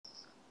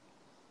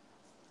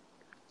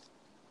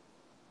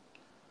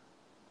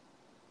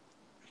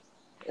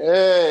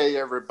Hey,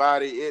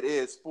 everybody. It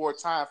is sport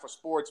time for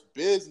Sports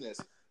Business,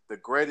 the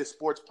greatest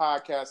sports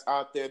podcast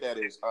out there that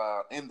is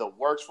in the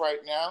works right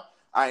now.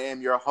 I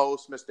am your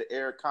host, Mr.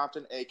 Eric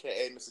Compton,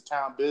 a.k.a. Mr.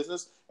 Town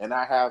Business, and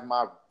I have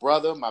my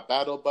brother, my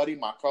battle buddy,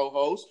 my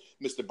co-host,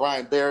 Mr.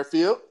 Brian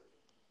Barrefield.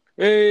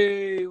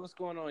 Hey, what's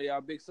going on,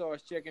 y'all? Big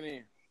Sauce checking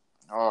in.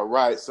 All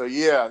right. So,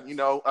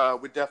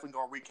 we're definitely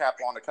going to recap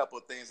on a couple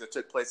of things that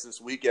took place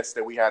this week.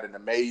 Yesterday, we had an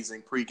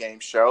amazing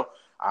pregame show.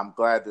 I'm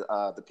glad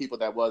that the people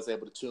that was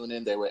able to tune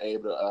in, they were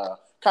able to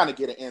kind of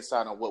get an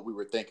insight on what we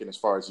were thinking as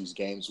far as these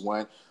games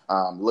went.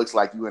 Looks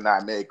like you and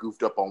I may have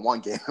goofed up on one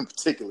game in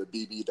particular,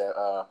 BB,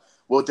 that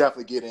we'll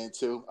definitely get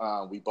into.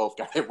 We both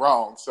got it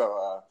wrong.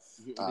 So,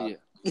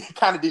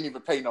 kind of didn't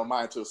even pay no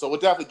mind to it. So, we'll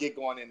definitely get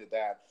going into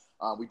that.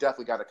 We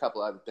definitely got a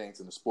couple other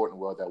things in the sporting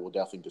world that we'll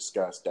definitely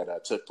discuss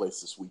that took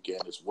place this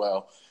weekend as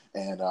well.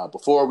 And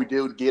before we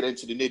do get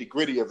into the nitty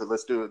gritty of it,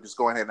 let's do it. Just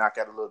go ahead and knock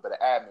out a little bit of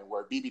admin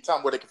work. BB, tell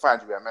them where they can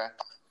find you at, man.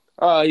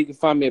 You can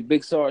find me at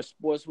Big Sauce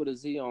Sports with a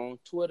Z on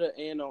Twitter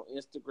and on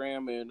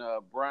Instagram, and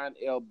Brian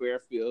L.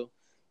 Bearfield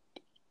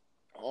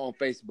on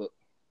Facebook.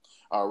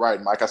 All right.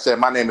 And like I said,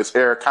 my name is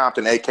Eric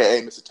Compton,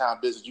 a.k.a. Mr. Town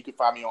Business. You can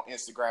find me on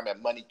Instagram at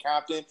Money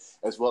Compton,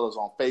 as well as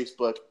on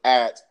Facebook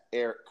at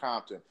Eric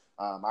Compton.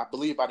 I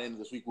believe by the end of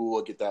this week, we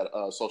will get that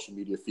social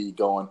media feed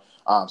going.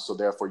 So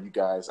therefore, you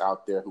guys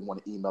out there who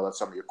want to email us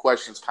some of your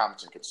questions,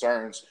 comments, and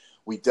concerns,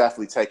 we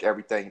definitely take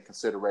everything in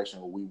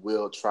consideration. We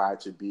will try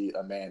to be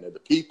a man of the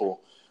people,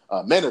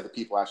 men of the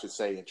people, I should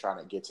say, and trying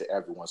to get to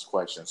everyone's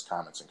questions,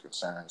 comments, and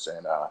concerns.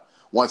 And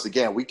once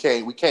again, we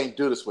can't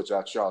do this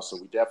without y'all. So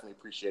we definitely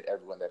appreciate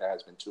everyone that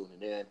has been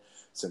tuning in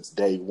since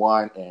day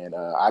one. And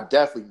I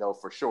definitely know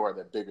for sure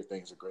that bigger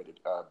things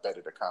are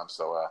better to come.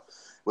 So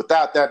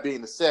without that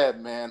being said,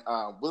 man,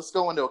 let's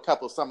go into a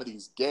couple of some of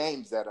these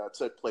games that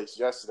took place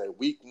yesterday.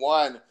 Week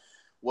one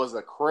was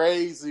a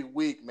crazy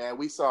week, man.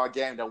 We saw a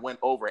game that went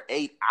over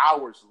 8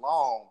 hours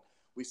long.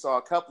 We saw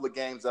a couple of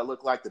games that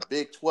looked like the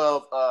Big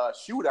 12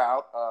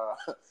 shootout.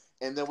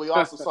 And then we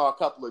also saw a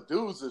couple of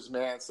doozers,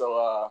 man.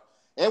 So,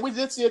 and we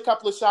did see a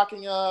couple of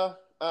shocking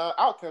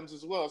outcomes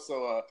as well.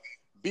 So,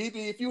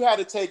 BB, if you had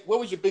to take, what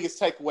was your biggest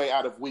takeaway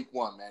out of week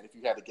one, man, if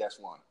you had to guess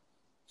one?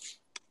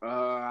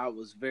 I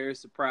was very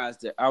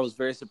surprised at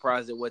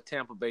what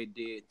Tampa Bay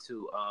did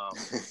to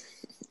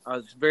I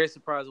was very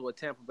surprised at what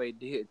Tampa Bay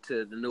did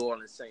to the New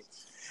Orleans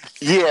Saints.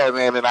 Yeah,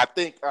 man, and I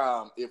think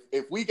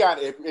if we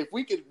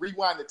could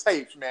rewind the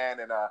tapes, man,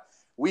 and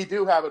we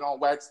do have it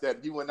on wax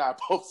that you and I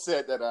both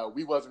said that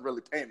we wasn't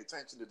really paying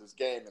attention to this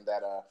game and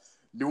that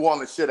New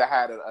Orleans should have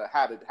had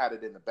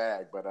it in the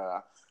bag, but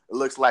it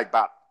looks like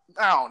about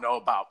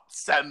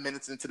 7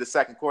 minutes into the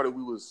second quarter,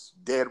 we was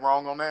dead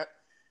wrong on that.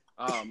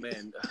 Oh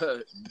man,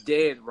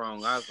 dead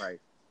wrong. I was like,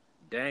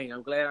 dang,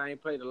 I'm glad I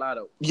ain't played a lot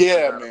of.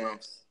 Yeah, man.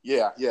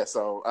 Yeah.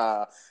 So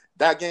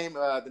that game,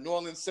 the New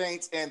Orleans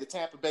Saints and the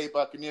Tampa Bay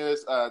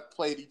Buccaneers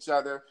played each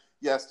other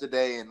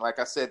yesterday, and like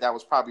I said, that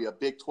was probably a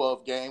Big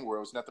 12 game where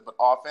it was nothing but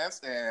offense,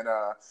 and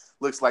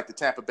looks like the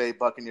Tampa Bay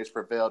Buccaneers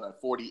prevailed on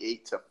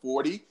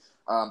 48-40,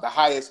 the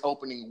highest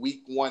opening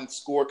Week 1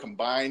 score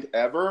combined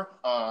ever.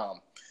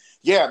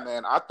 Yeah,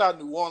 man, I thought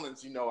New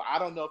Orleans, I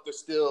don't know if they're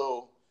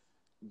still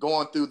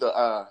going through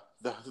the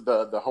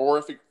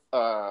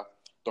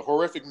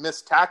horrific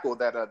missed tackle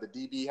that the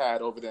DB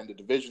had over there in the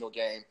divisional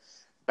game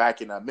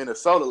back in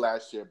Minnesota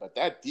last year, but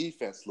that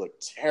defense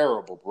looked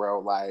terrible, bro.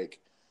 Like,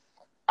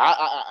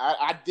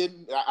 I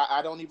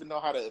don't even know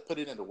how to put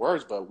it into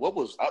words, but what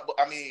was up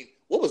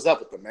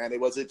with them, man?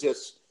 Was it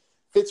just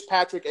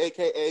Fitzpatrick,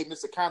 aka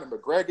Mr. Conor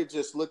McGregor,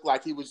 just looked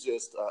like he was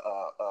just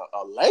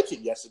a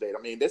legend yesterday?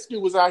 I mean, this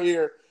dude was out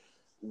here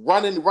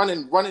running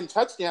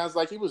touchdowns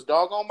like he was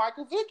doggone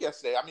Michael Vick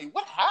yesterday. I mean,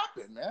 what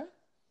happened, man?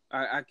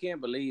 I can't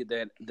believe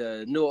that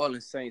the New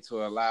Orleans Saints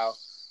will allow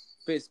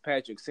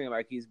Fitzpatrick seem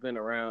like he's been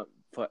around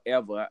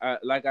forever.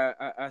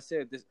 I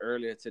said this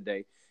earlier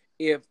today.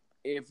 If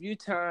you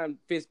timed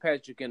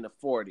Fitzpatrick in the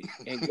 40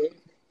 and gave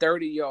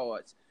 30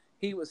 yards,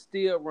 he would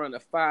still run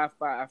a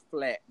 5.5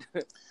 flat.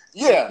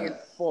 Yeah, in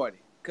 40.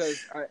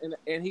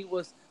 And he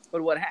was.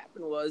 But what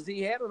happened was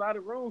he had a lot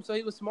of room, so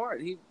he was smart.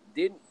 He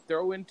didn't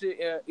throw into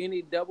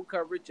any double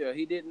coverage.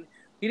 He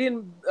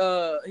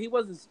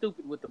wasn't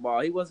stupid with the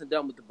ball. He wasn't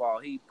dumb with the ball.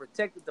 He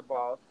protected the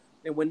ball,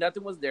 and when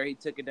nothing was there, he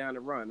took it down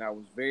and run. I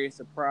was very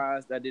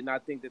surprised. I did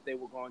not think that they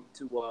were going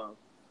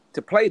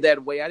to play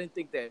that way. I didn't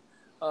think that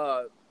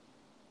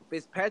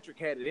Fitzpatrick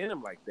had it in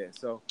him like that.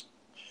 So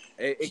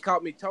it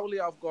caught me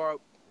totally off guard,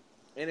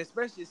 and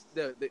especially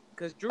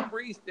because Drew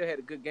Brees still had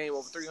a good game,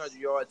 over 300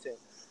 yards and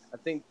I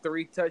think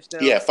 3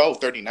 touchdowns. Yeah,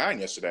 439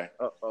 yesterday.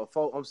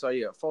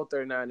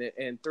 439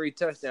 and 3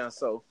 touchdowns.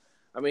 So,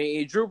 I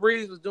mean, Drew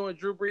Brees was doing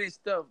Drew Brees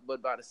stuff,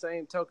 but by the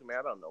same token, man,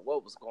 I don't know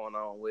what was going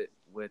on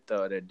with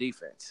their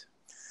defense.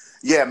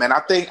 Yeah, man, I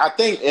think,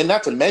 and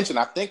not to mention,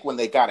 I think when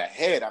they got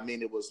ahead, I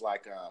mean, it was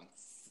like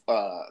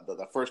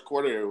the first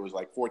quarter, it was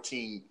like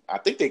 14. I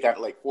think they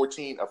got like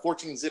 14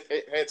 zip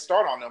head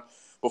start on them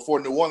before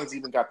New Orleans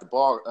even got the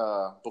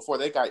ball, before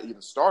they got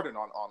even started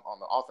on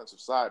the offensive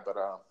side. But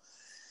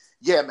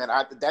Yeah, man.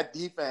 That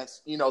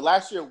defense,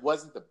 last year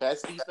wasn't the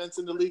best defense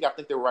in the league. I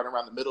think they were right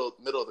around the middle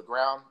of the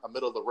ground, a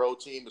middle of the road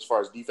team as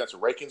far as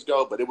defensive rankings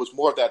go. But it was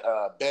more of that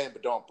bend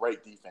but don't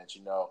break defense.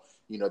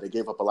 They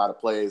gave up a lot of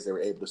plays. They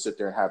were able to sit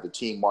there and have the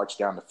team march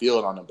down the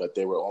field on them, but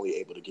they were only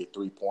able to get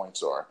 3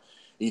 points or,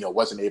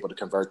 wasn't able to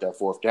convert that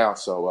fourth down.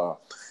 So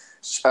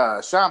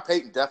Sean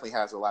Payton definitely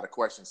has a lot of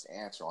questions to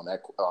answer on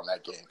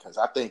that game, because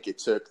I think it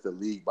took the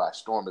league by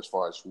storm as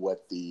far as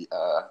what the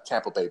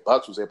Tampa Bay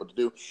Bucks was able to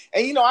do.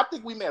 And I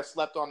think we may have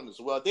slept on them as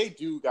well. They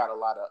do got a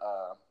lot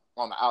of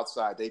on the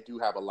outside. They do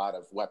have a lot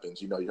of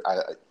weapons.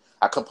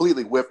 I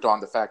completely whiffed on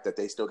the fact that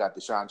they still got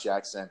Deshaun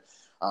Jackson.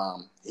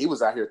 He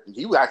was out here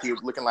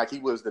looking like he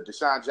was the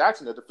Deshaun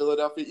Jackson of the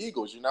Philadelphia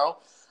Eagles.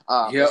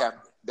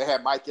 They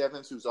had Mike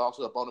Evans, who's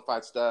also a bona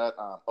fide stud.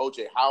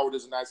 O.J. Howard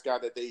is a nice guy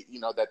that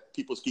that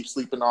people keep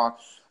sleeping on,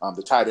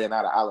 the tight end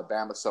out of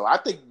Alabama. So I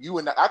think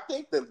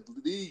the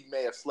league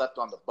may have slept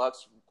on the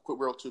Bucks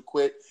real too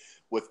quick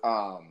with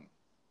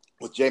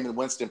Jameis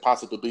Winston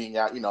possibly being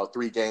out,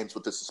 3 games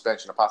with the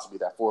suspension, or possibly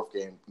that 4th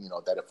game,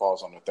 that it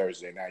falls on a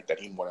Thursday night, that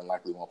he more than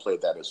likely won't play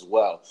that as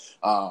well.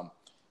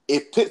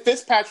 If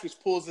Fitzpatrick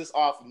pulls this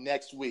off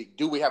next week,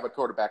 do we have a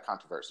quarterback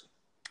controversy?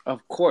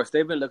 Of course,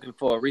 they've been looking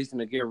for a reason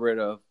to get rid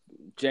of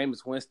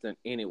Jameis Winston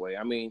anyway.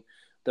 I mean,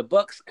 the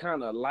Bucks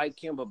kind of like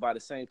him, but by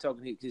the same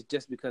token,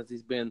 just because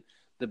he's been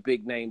the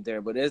big name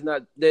there. But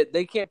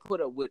they can't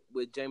put up with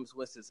Jameis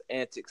Winston's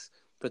antics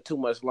for too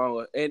much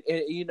longer. And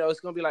it's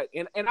going to be like,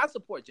 and I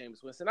support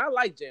Jameis Winston. I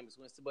like Jameis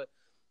Winston, but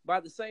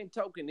by the same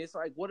token, it's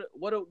like,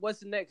 what's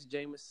the next,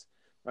 Jameis?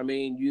 I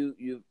mean,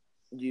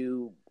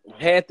 you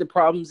had the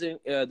problems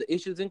the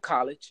issues in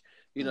college.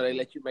 They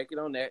let you make it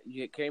on that.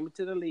 You came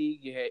into the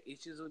league. You had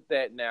issues with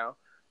that now.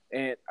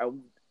 And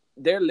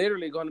they're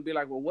literally going to be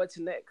like, well, what's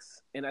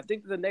next? And I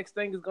think the next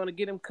thing is going to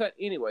get him cut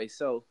anyway.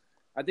 So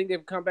I think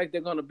they've come back. They're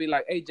going to be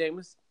like, hey,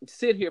 Jameis,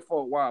 sit here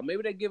for a while.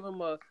 Maybe they give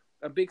him a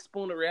big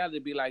spoon of reality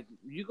to be like,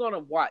 you're going to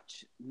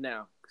watch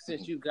now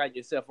since you got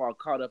yourself all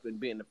caught up in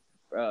being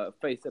the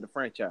face of the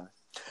franchise.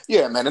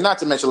 Yeah, man. And not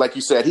to mention, like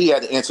you said, he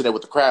had the incident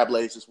with the crab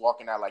legs just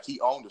walking out like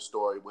he owned the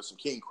story with some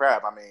king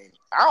crab. I mean,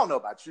 I don't know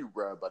about you,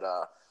 bro, but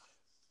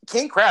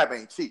king crab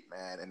ain't cheap,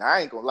 man. And I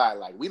ain't gonna lie,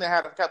 like we done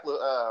had a couple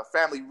of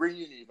family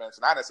reunion events,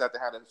 and I just have to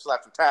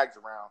slap some tags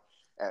around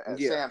at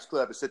Sam's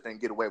Club and sit there and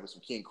get away with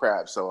some king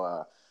crab.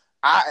 So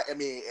I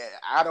mean,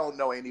 I don't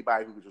know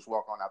anybody who could just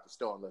walk on out the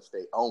store unless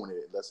they own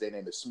it, unless their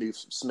name is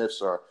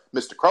Smith's or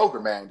Mr.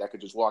 Kroger, man, that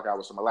could just walk out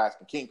with some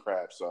Alaskan king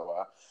crab.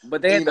 So,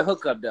 but they had the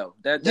hookup though.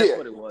 That's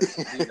what it was.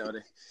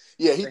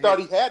 He thought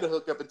he had the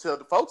hookup until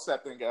the folks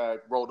that thing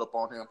rolled up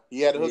on him.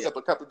 He had the hookup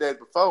a couple of days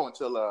before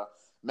until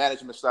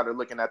management started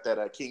looking at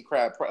that king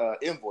crab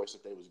invoice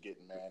that they was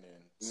getting, man,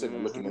 and sitting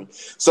and looking at.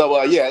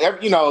 So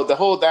the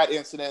whole that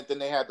incident. Then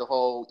they had the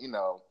whole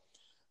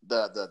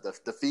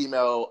the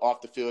female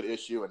off the field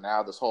issue, and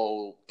now this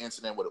whole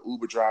incident with an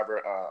Uber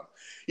driver.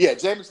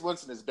 Jameis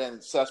Winston has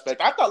been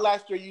suspect. I thought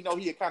last year, he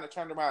had kind of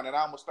turned around, and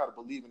I almost started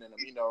believing in him.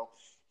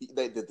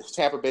 The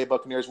Tampa Bay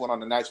Buccaneers went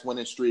on a nice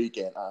winning streak,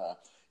 and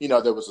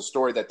there was a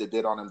story that they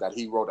did on him that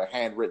he wrote a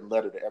handwritten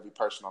letter to every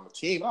person on the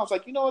team. And I was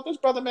like, this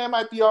brother man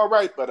might be all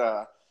right,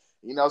 but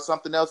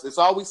something else. It's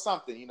always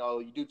something.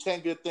 You do 10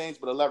 good things,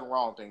 but 11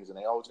 wrong things, and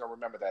they always gonna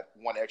remember that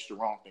one extra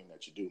wrong thing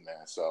that you do,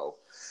 man. So,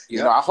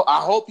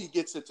 I hope he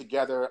gets it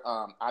together.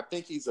 I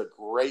think he's a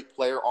great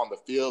player on the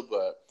field,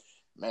 but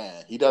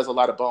man, he does a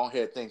lot of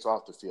bonehead things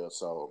off the field.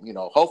 So,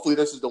 hopefully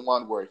this is the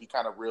one where he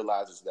kind of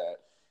realizes that.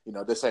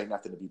 This ain't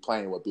nothing to be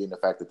playing with, being the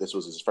fact that this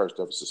was his first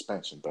ever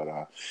suspension. But,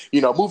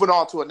 moving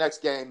on to a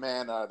next game,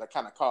 man, that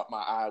kind of caught my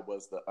eye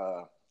was the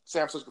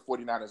San Francisco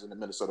 49ers and the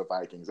Minnesota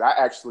Vikings. I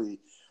actually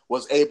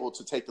was able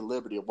to take the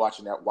liberty of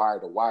watching that wire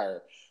to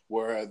wire,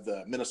 where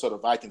the Minnesota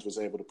Vikings was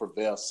able to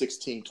prevail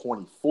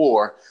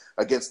 16-24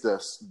 against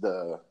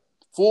the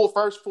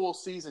first full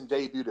season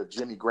debut of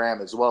Jimmy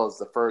Graham, as well as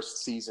the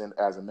first season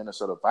as a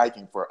Minnesota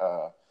Viking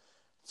for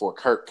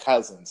Kirk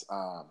Cousins.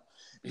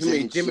 You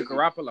mean Jimmy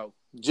Garoppolo?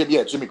 Jimmy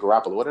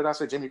Garoppolo. What did I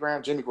say? Jimmy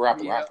Graham? Jimmy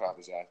Garoppolo. Yeah. I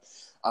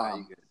apologize.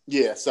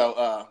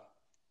 So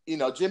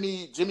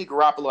Jimmy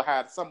Garoppolo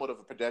had somewhat of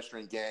a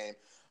pedestrian game.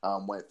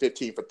 Went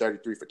 15 for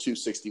 33 for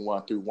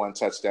 261, threw 1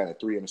 touchdown and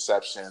 3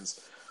 interceptions.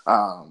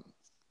 Man,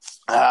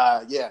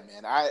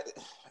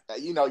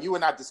 you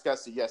and I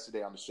discussed it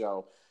yesterday on the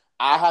show.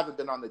 I haven't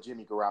been on the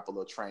Jimmy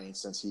Garoppolo train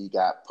since he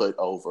got put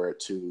over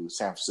to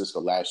San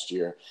Francisco last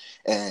year,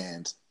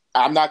 and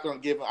I'm not going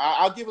to give him.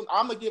 I'm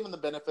going to give him the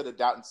benefit of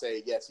doubt and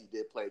say yes, he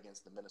did play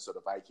against the Minnesota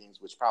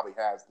Vikings, which probably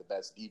has the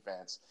best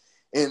defense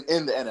in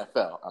the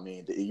NFL. I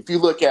mean, if you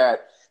look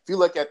at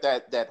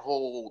that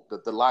whole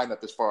the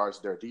lineup as far as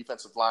their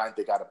defensive line,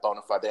 they got a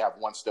bona fide. They have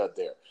one stud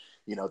there.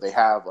 They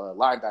have a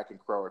linebacking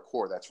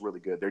core that's really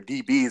good. Their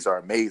DBs are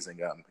amazing.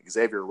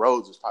 Xavier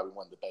Rhodes is probably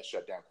one of the best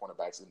shutdown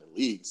cornerbacks in the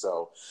league.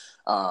 So,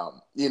 I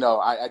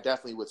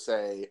definitely would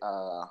say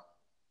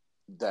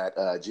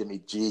that Jimmy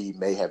G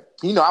may have,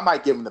 I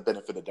might give him the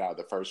benefit of the doubt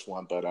the first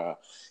one, but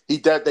they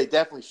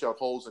definitely showed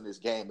holes in his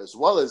game, as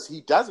well as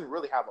he doesn't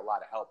really have a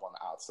lot of help on the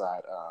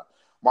outside.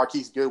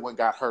 Marquise Goodwin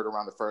got hurt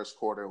around the first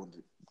quarter and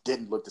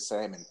didn't look the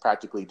same and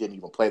practically didn't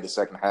even play the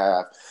second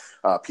half.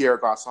 Pierre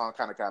Garçon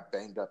kind of got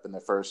banged up in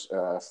the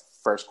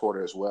first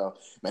quarter as well.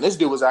 Man, this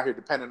dude was out here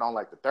depending on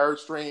like the third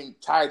string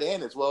tight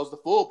end as well as the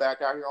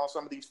fullback out here on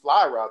some of these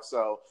fly routes.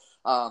 So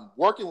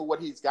working with what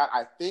he's got,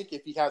 I think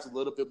if he has a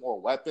little bit more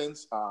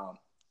weapons,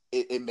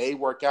 it may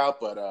work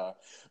out, but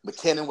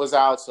McKinnon was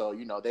out, so,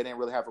 they didn't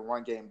really have a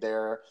run game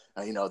there.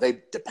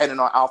 They depended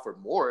on Alfred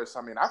Morris.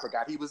 I mean, I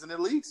forgot he was in the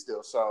league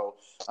still. So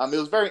it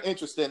was very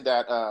interesting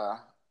that,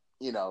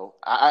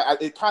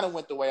 it kind of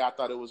went the way I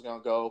thought it was going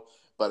to go,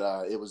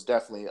 but it was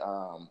definitely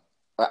an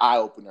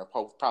eye-opener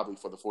probably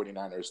for the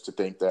 49ers to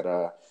think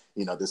that,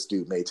 this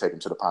dude may take him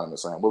to the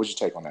promised land. What was your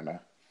take on that, man?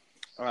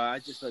 I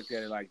just looked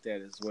at it like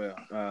that as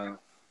well.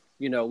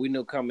 We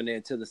knew coming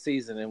into the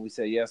season, and we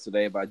said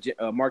yesterday about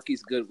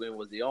Marquise Goodwin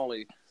was the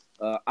only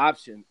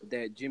option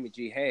that Jimmy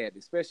G had,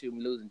 especially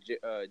when losing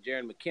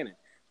Jaren McKinnon.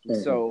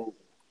 Mm-hmm. So,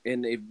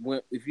 and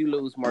if you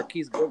lose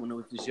Marquise Goodwin,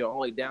 which is your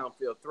only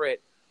downfield threat,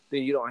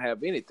 then you don't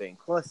have anything.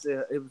 Plus,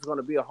 it was going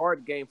to be a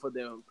hard game for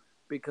them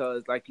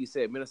because, like you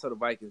said, Minnesota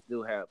Vikings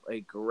do have a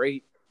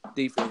great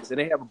defense, and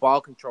they have a ball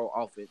control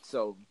offense.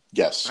 So,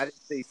 yes, I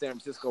didn't see San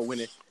Francisco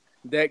winning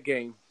that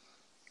game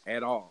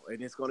at all,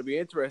 and it's going to be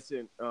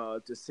interesting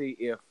to see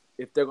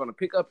if they're going to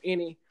pick up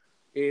any,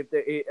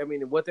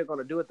 what they're going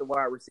to do at the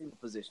wide receiver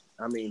position.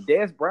 I mean,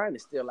 Dez Bryant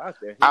is still out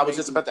there. I was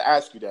just about to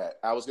ask you that.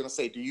 I was going to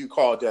say, do you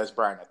call Dez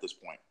Bryant at this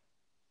point?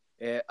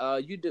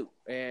 You do,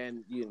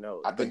 and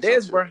I think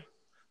Dez so Bryant.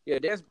 Yeah,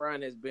 Dez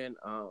Bryant has been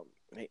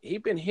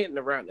he's been hitting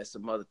around at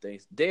some other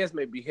things. Dez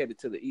may be headed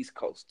to the East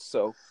Coast,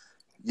 so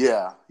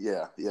yeah.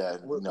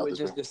 Which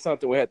is just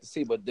something we have to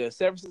see. But the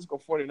San Francisco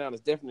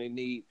 49ers definitely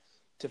need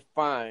to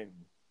find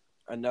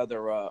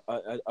another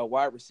a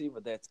wide receiver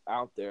that's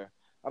out there.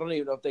 I don't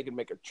even know if they can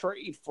make a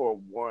trade for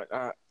one.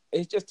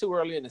 It's just too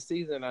early in the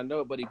season, I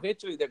know, but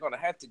eventually they're going to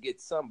have to get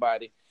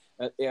somebody.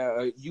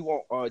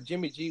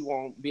 Jimmy G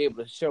won't be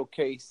able to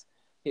showcase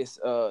his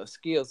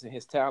skills and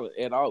his talent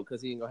at all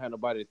because he ain't gonna have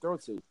nobody to throw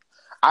to.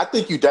 I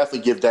think you definitely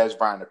give Dez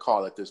Bryant a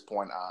call at this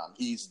point.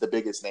 He's the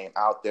biggest name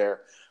out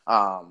there.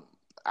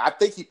 I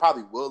think he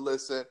probably will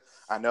listen.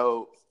 I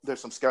know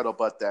there's some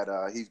scuttlebutt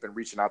that he's been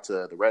reaching out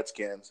to the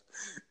Redskins.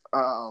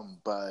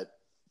 But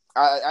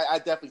I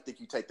definitely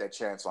think you take that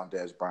chance on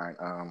Dez Bryant.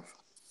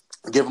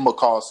 Give him a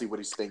call, see what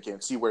he's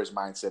thinking, see where his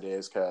mindset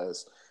is,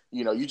 because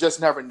you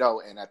just never know.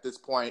 And at this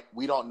point,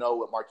 we don't know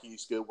what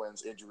Marquise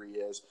Goodwin's injury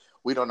is.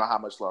 We don't know how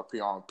much longer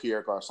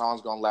Pierre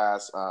Garçon's gonna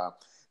last.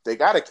 They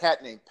got a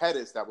cat named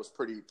Pettis that was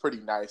pretty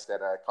nice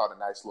that caught a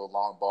nice little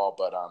long ball.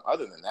 But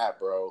other than that,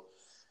 bro,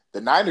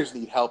 the Niners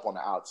need help on the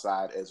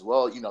outside as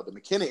well. The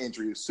McKinnon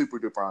injury is super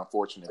duper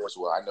unfortunate as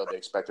well. I know they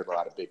expected a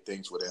lot of big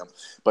things with him.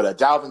 But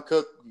Dalvin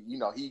Cook,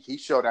 he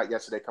showed out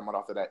yesterday coming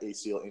off of that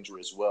ACL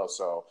injury as well.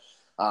 So,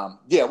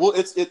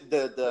 it's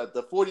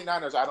the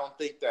 49ers, I don't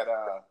think that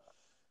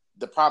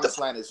the promised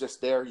land is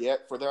just there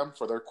yet for them,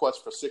 for their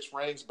quest for 6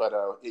 rings. But,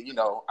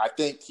 I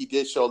think he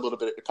did show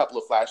a couple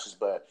of flashes,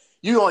 but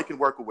you only can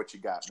work with what you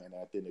got, man,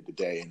 at the end of the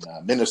day.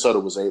 And Minnesota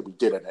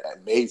did an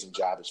amazing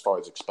job as far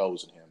as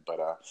exposing him. But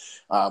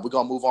we're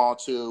going to move on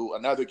to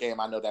another game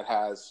I know that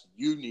has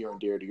you near and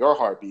dear to your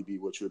heart, BB,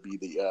 which would be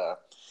the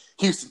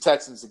Houston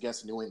Texans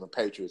against the New England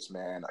Patriots,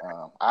 man.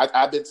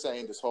 I've been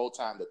saying this whole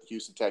time that the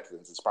Houston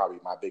Texans is probably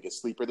my biggest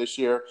sleeper this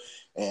year.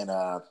 And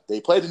they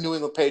played the New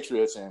England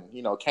Patriots and,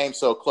 came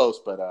so close,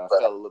 but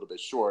fell a little bit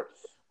short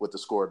with the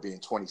score being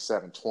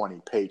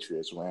 27-20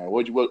 Patriots, man. I'm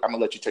going to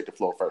let you take the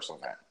floor first on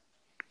that.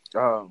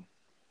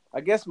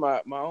 I guess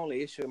my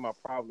only issue and my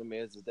problem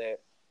is that,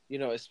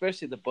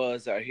 especially the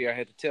buzz out here, I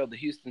had to tell the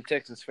Houston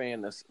Texans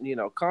fan to,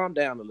 calm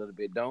down a little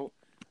bit. Don't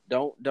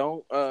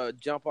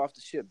jump off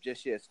the ship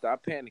just yet.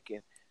 Stop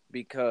panicking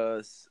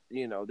because,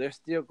 they're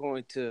still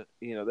going to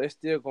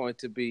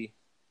be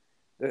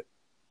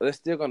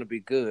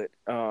good.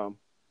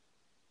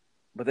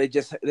 But they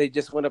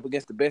just went up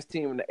against the best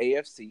team in the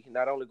AFC.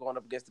 Not only going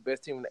up against the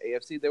best team in the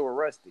AFC, they were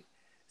rusty,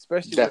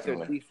 especially with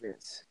their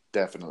defense.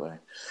 Definitely.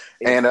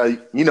 And,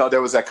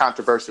 there was that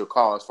controversial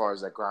call as far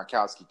as that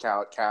Gronkowski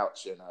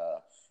couch and,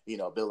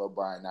 Bill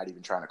O'Brien not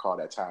even trying to call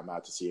that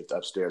timeout to see if the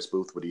upstairs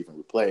booth would even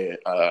replay it.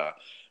 How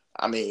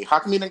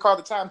come you didn't call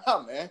the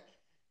timeout, man?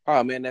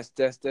 Oh man,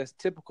 that's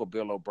typical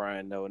Bill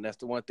O'Brien though, and that's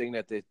the one thing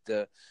that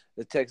the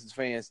Texas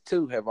fans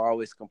too have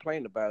always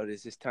complained about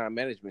is his time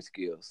management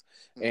skills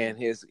and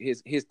his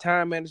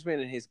time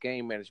management and his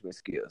game management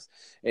skills.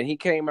 And he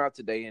came out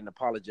today and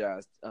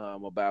apologized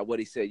about what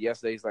he said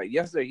yesterday. He's like,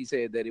 yesterday he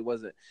said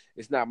that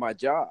it's not my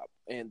job,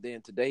 and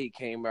then today he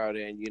came out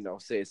and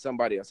said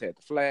somebody else had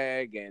the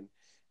flag and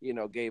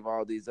gave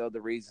all these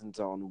other reasons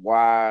on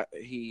why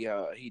he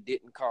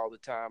didn't call the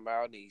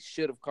timeout and he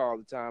should have called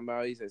the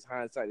timeout. He says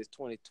hindsight is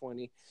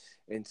 20/20,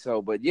 and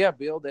so. But yeah,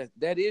 Bill,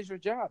 that is your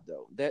job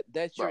though.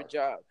 That's your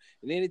job.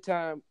 And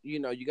anytime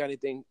you got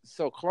anything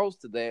so close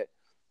to that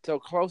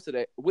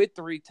with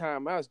 3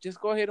 timeouts, just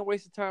go ahead and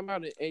waste the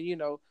timeout.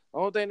 And the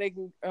only thing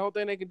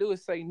they can do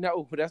is say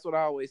no. But that's what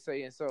I always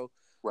say. And so,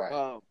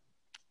 right.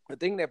 The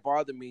thing that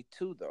bothered me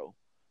too though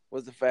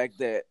was the fact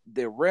that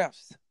the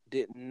refs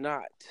did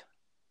not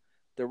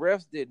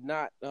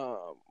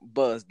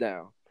buzz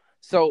down.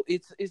 So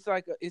it's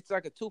like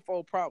a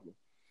twofold problem.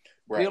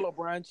 Right. Bill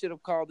O'Brien should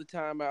have called the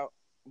timeout,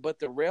 but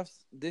the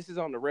refs, this is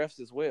on the refs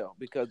as well,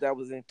 because that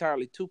was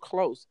entirely too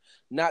close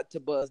not to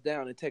buzz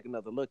down and take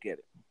another look at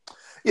it.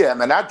 Yeah,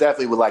 man, I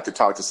definitely would like to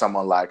talk to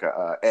someone like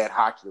Ed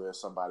Hockey or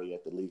somebody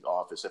at the league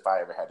office if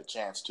I ever had a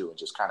chance to, and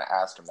just kind of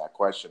ask him that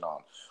question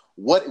on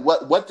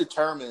what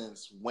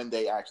determines when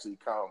they actually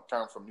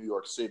come from New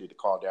York City to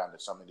call down to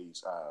some of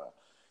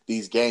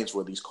these games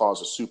where these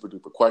calls are super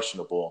duper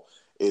questionable.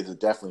 Is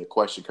definitely a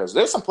question, because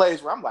there's some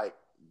plays where I'm like,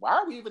 why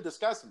are we even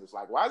discussing this?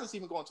 Like, why is this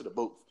even going to the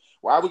booth?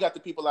 Why we got the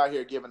people out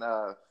here giving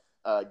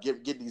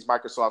getting these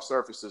Microsoft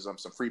Surfaces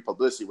some free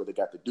publicity where they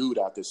got the dude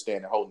out there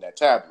standing holding that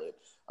tablet?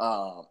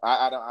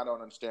 I don't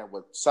understand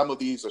what some of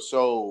these are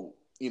so,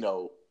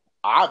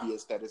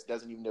 obvious that it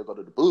doesn't even go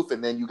to the booth.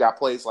 And then you got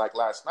plays like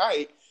last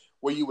night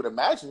where you would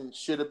imagine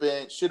should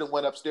have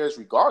went upstairs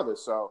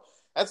regardless. So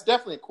that's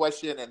definitely a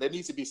question, and there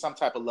needs to be some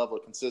type of level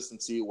of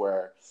consistency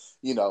where,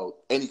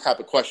 any type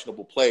of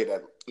questionable play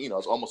that,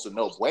 is almost a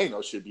no bueno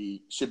should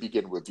be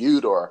getting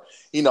reviewed, or,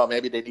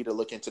 maybe they need to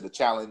look into the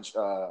challenge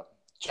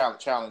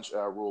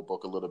rule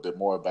book a little bit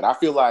more. But I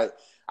feel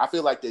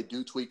like they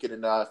do tweak it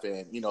enough,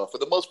 and for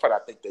the most part, I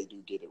think they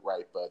do get it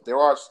right. But there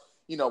are,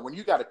 when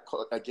you got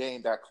a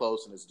game that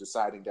close and it's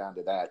deciding down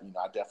to that,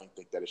 I definitely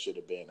think that it should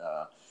have been,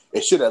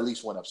 it should at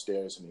least went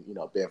upstairs and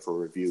been for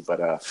review. But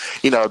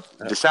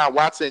Deshaun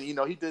Watson,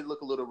 he did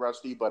look a little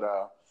rusty, but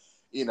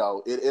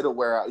it'll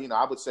wear out.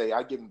 I would say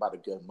I'd give him about a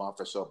good month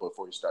or so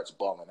before he starts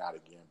balling out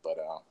again. But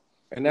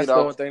and that's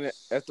the one thing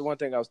that's the one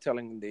thing I was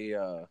telling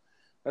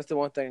that's the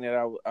one thing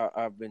that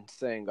I've been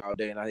saying all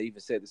day, and I even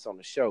said this on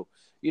the show.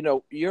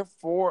 Your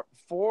four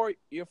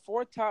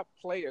top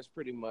players,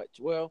 pretty much.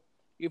 Well,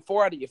 you're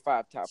 4 out of your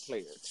 5 top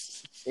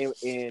players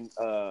in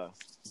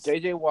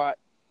J.J. Watt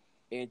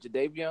and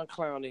Jadeveon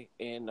Clowney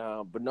and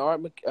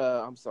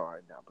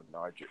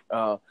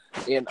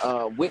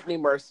and Whitney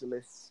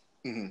Merciless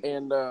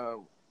and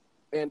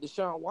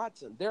Deshaun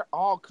Watson. They're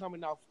all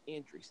coming off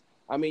injuries.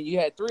 I mean, you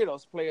had 3 of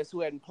those players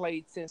who hadn't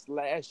played since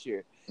last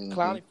year. Mm-hmm.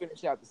 Clowney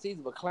finished out the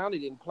season, but Clowney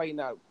didn't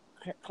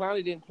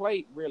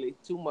play really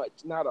too much,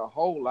 not a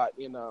whole lot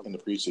in the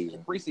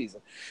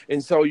preseason.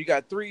 And so you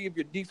got 3 of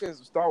your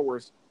defensive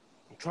stalwarts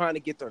trying to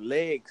get their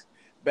legs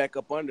back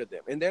up under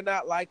them. And they're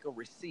not like a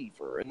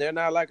receiver, and they're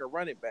not like a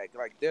running back.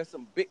 Like, there's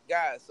some big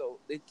guys, so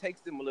it takes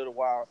them a little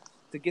while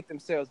to get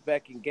themselves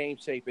back in game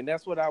shape. And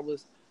that's what I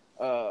was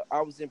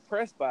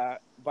impressed by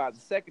the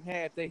second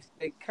half. They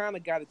kind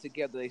of got it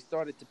together. They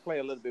started to play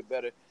a little bit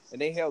better, and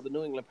they held the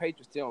New England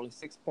Patriots to only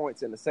 6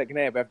 points in the second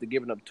half after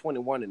giving up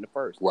 21 in the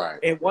first. Right.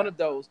 And one of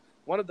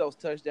those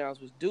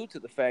touchdowns was due to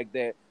the fact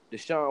that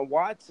Deshaun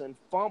Watson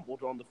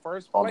fumbled on the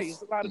first play.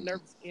 It's a lot of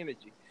nervous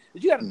energy.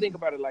 But you got to think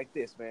about it like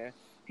this, man.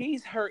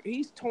 He's hurt.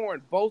 He's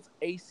torn both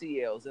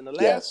ACLs, and the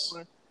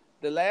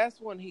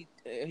last one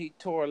he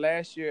tore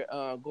last year,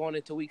 going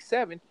into week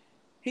 7,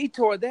 he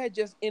tore that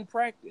just in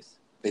practice.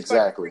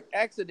 Exactly. Like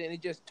accident, he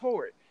just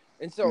tore it.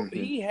 And so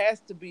he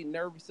has to be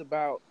nervous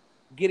about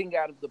getting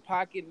out of the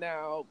pocket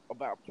now,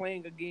 about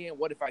playing again.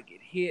 What if I get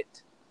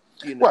hit?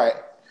 Right.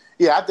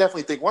 Yeah, I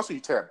definitely think once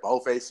you tear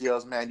both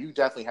ACLs, man, you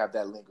definitely have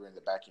that linger in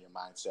the back of your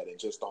mindset, and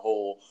just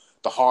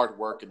the hard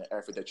work and the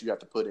effort that you have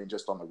to put in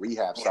just on the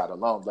rehab side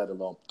alone, let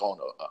alone on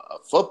a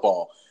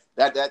football.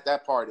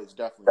 That part is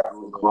definitely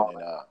brutal,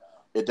 and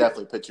it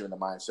definitely puts you in the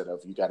mindset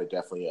of you got to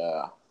definitely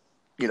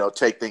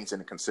take things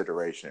into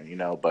consideration,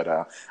 But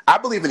I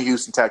believe in the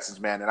Houston Texans,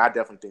 man, and I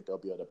definitely think they'll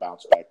be able to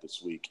bounce back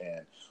this week,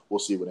 and we'll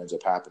see what ends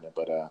up happening.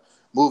 But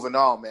moving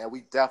on, man,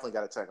 we definitely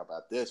got to talk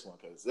about this one,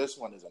 because this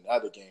one is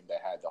another game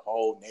that had the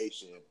whole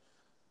nation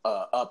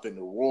up in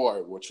the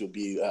roar, which would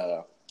be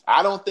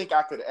I don't think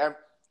I could ever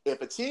 – if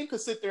a team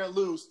could sit there and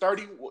lose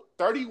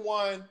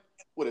 31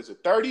 – what is it,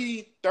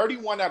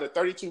 31 out of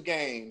 32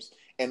 games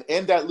and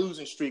end that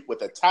losing streak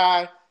with a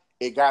tie –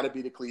 it got to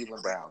be the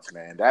Cleveland Browns,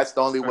 man. That's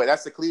the only way.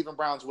 That's the Cleveland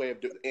Browns' way of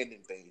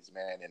ending things,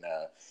 man. And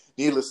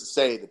needless to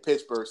say, the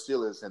Pittsburgh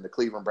Steelers and the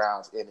Cleveland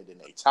Browns ended in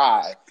a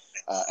tie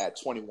at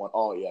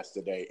 21-all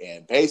yesterday.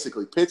 And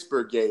basically,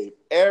 Pittsburgh gave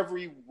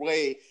every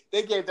way.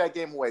 They gave that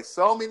game away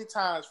so many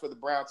times for the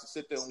Browns to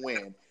sit there and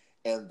win.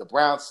 And the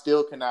Browns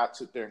still cannot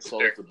sit there and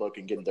close the book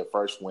and get their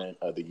first win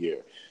of the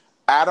year.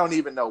 I don't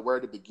even know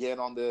where to begin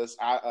on this.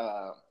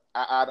 I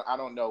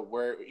don't know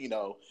where,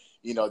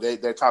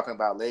 they're talking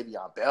about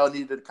Le'Veon Bell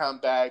needed to come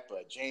back,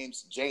 but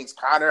James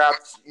Conner out,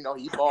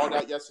 he balled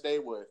out yesterday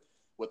with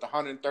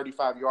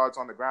 135 yards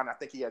on the ground. I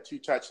think he had 2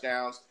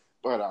 touchdowns.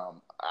 But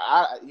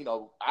I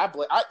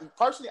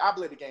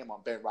blame the game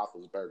on Ben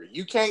Roethlisberger.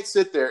 You can't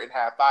sit there and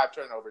have 5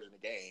 turnovers in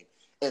a game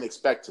and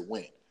expect to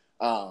win.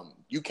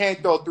 You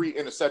can't throw 3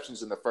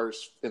 interceptions in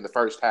the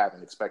first half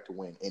and expect to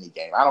win any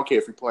game. I don't care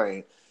if you're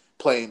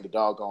playing the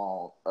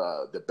doggone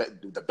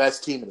the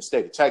best team in the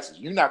state of Texas.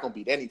 You're not going to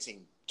beat any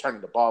team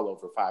turning the ball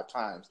over 5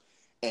 times.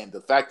 And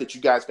the fact that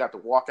you guys got to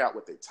walk out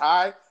with a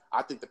tie,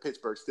 I think the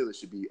Pittsburgh Steelers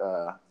should be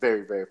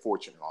very, very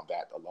fortunate on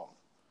that alone.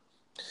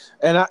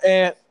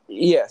 And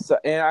yes,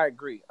 and I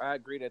agree. I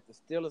agree that the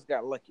Steelers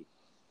got lucky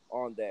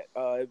on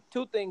that.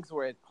 Two things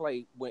were at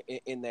play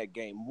in that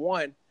game.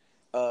 One,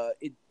 I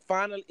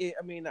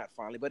mean, not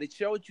finally, but it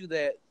showed you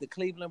that the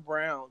Cleveland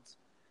Browns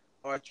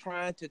are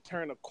trying to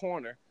turn a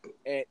corner.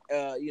 And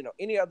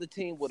any other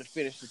team would have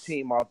finished the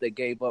team off that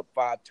gave up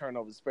 5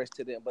 turnovers,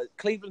 especially to them. But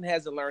Cleveland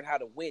hasn't learned how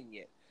to win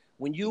yet.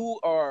 When you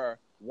are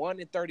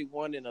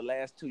 1-31 in the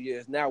last 2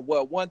 years, now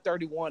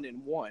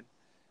 1-31-1.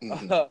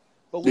 Mm-hmm.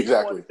 But when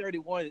you're Exactly.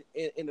 1-31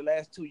 in the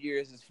last 2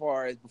 years, as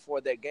far as before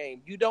that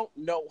game, you don't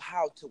know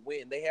how to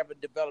win. They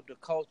haven't developed a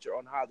culture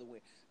on how to win.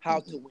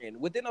 To win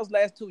within those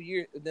last 2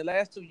 years. In the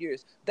last 2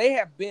 years, they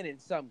have been in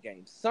some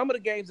games. Some of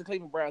the games the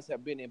Cleveland Browns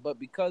have been in, but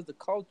because the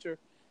culture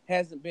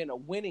hasn't been a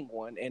winning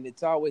one and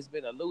it's always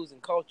been a losing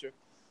culture,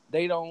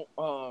 they don't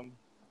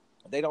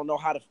know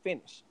how to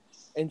finish.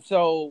 And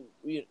so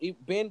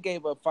Ben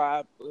gave up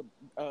 5.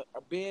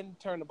 Ben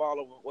turned the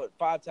ball over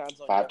 5 times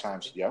on 5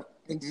 times, yesterday.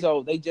 yeah. And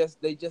so they just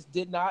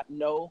did not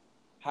know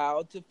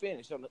how to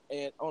finish.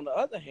 And on the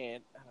other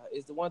hand,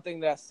 is the one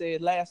thing that I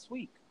said last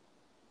week.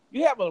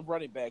 You have a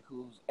running back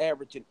who's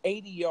averaging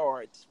 80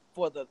 yards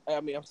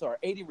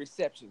 80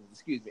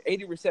 receptions.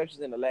 80 receptions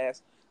in the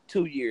last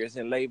 2 years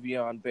in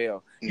Le'Veon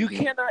Bell. You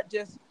cannot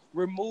just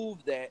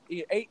remove that.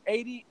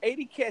 80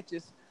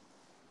 catches.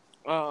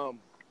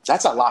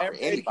 That's a lot for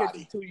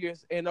anybody. 2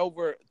 years and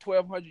over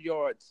 1,200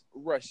 yards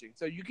rushing.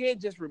 So you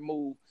can't just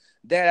remove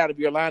that out of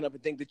your lineup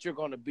and think that you're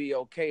going to be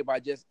okay by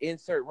just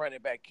insert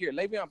running back here.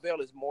 Le'Veon Bell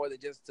is more than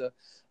just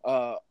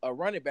a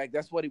running back.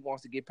 That's what he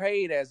wants to get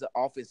paid as an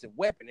offensive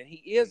weapon, and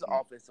he is an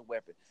offensive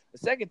weapon. The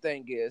second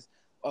thing is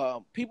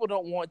people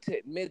don't want to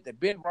admit that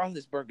Ben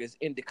Roethlisberger is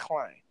in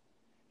decline.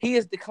 He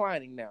is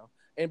declining now,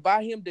 and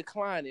by him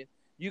declining,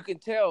 you can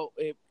tell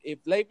if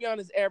Le'Veon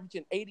is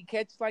averaging 80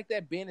 catches like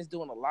that, Ben is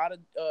doing a lot of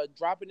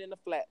dropping in the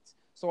flats.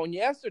 So on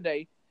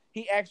yesterday,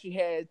 he actually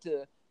had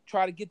to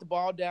try to get the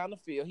ball down the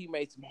field. He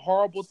made some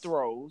horrible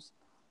throws,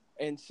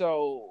 and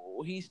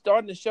so he's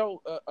starting to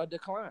show a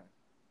decline.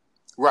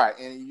 Right,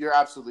 and you're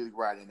absolutely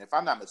right. And if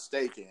I'm not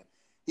mistaken,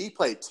 he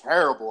played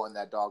terrible in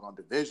that doggone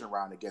division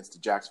round against the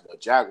Jacksonville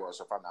Jaguars,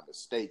 if I'm not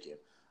mistaken.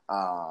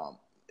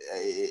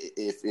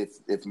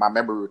 If my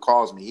memory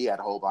recalls me, he had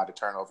a whole lot of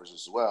turnovers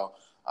as well.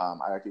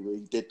 I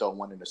actually did throw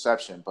one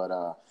interception,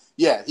 but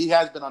yeah, he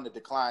has been on the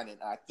decline,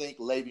 and I think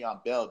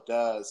Le'Veon Bell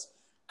does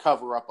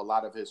cover up a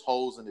lot of his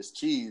holes in his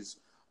cheese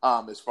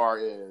as far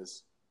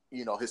as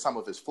some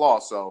of his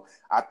flaws. So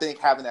I think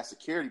having that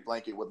security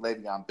blanket with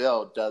Le'Veon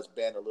Bell does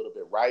Ben a little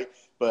bit right.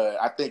 But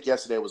I think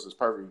yesterday was his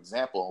perfect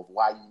example of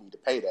why you need to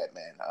pay that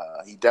man.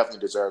 He definitely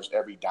deserves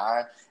every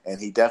dime, and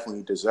he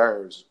definitely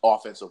deserves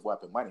offensive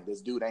weapon money.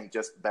 This dude ain't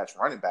just the best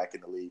running back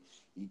in the league.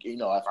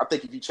 I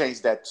think if you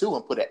change that 2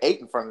 and put an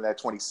 8 in front of that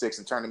 26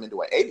 and turn him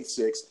into an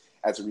 86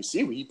 as a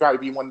receiver, he'd probably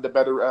be one of the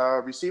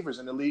better receivers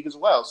in the league as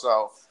well.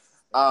 So,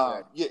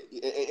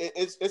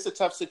 it's a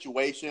tough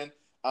situation.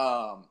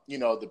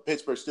 The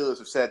Pittsburgh Steelers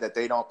have said that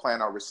they don't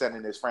plan on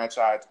rescinding his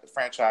franchise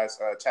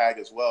tag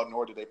as well,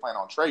 nor do they plan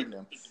on trading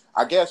him.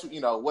 I guess,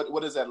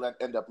 what does that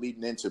end up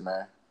leading into,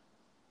 man?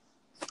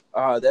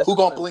 Who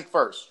gonna blink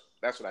first?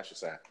 That's what I should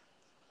say.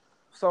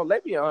 So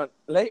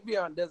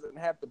Le'Veon doesn't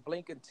have to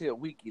blink until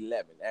week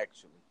 11,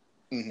 actually.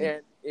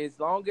 And as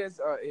long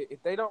as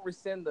if they don't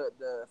rescind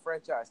the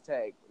franchise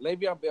tag,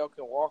 Le'Veon Bell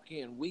can walk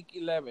in week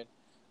 11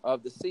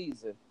 of the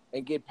season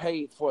and get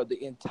paid for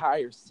the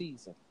entire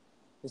season.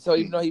 And so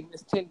even though he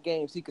missed 10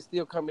 games, he could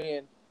still come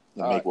in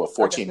and make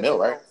 14 mil,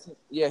 right?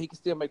 Yeah, he can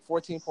still make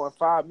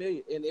 $14.5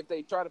 million. And if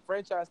they try to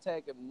franchise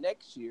tag him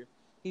next year,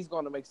 he's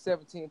going to make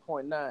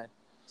 $17.9.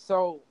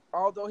 So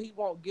although he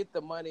won't get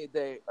the money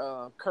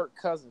that Kirk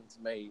Cousins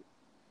made,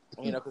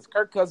 because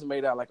Kirk Cousins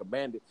made out like a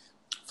bandit,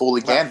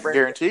 fully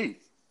guaranteed.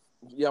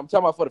 Yeah, I'm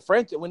talking about for the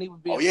franchise when he was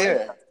being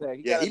franchise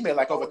tag. He made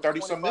like over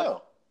 30-some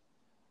mil.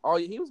 Oh,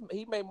 yeah,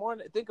 he made more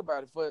than, think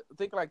about it,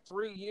 think like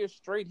 3 years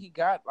straight, he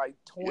got like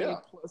 20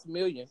 plus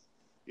million.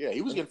 Yeah,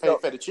 he was getting paid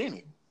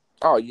fettuccine.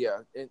 Oh yeah,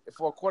 and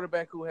for a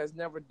quarterback who has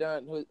never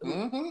done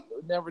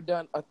never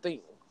done a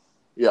thing.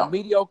 Yeah, a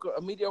mediocre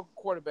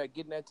quarterback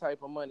getting that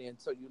type of money, and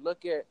so you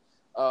look at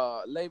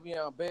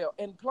Le'Veon Bell,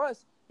 and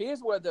plus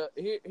here's what's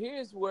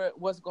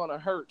going to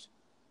hurt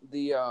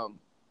the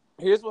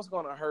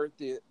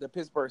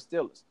Pittsburgh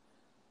Steelers.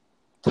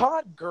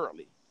 Todd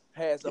Gurley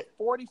has a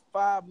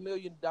 $45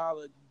 million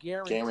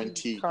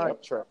guaranteed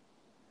contract,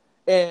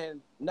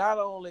 and not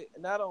only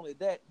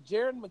that,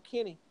 Jared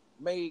McKinney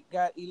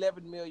got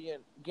 $11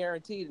 million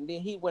guaranteed, and then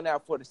he went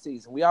out for the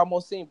season. We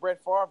almost seen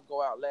Brett Favre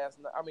go out last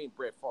night. I mean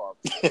Brett Favre,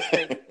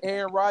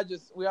 Aaron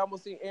Rodgers. We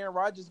almost seen Aaron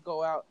Rodgers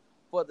go out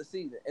for the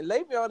season, and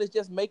Le'Veon is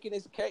just making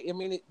his case. I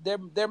mean,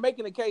 they're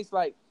making a case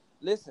like,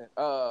 listen,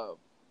 I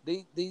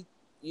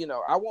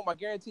want my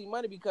guaranteed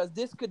money because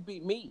this could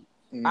be me.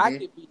 I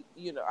could be,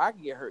 I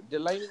could get hurt.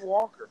 Delaney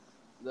Walker,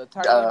 the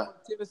tight end from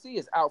Tennessee,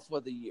 is out for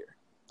the year.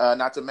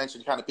 Not to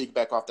mention, kind of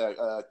piggyback off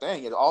that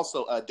thing, and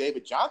also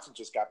David Johnson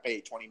just got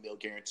paid $20 million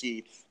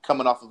guaranteed,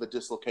 coming off of a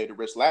dislocated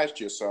wrist last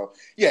year. So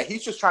yeah,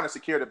 he's just trying to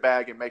secure the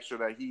bag and make sure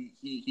that he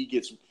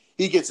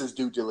he gets his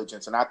due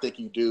diligence, and I think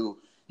you do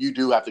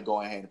have to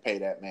go ahead and pay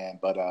that man.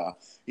 But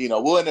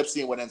we'll end up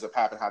seeing what ends up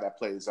happening, how that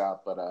plays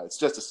out. But it's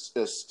just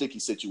a sticky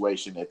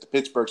situation. If the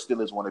Pittsburgh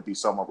Steelers want to be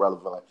somewhat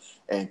relevant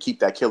and keep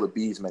that killer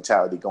bees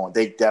mentality going,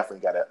 they definitely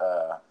got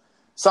to.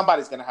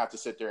 Somebody's going to have to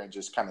sit there and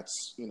just kind of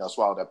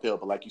swallow that pill.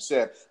 But like you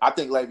said, I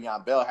think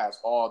Le'Veon Bell has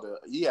all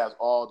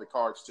the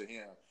cards to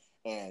him,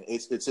 and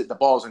it's the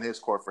ball's in his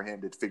court for him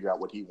to figure out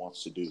what he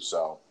wants to do.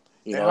 So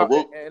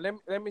and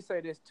let me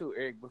say this too,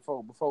 Eric.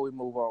 Before we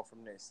move on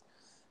from this.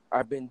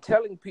 I've been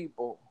telling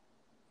people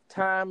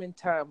time and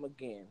time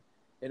again,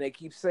 and they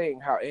keep saying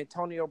how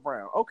Antonio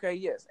Brown. Okay,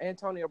 yes,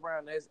 Antonio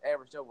Brown has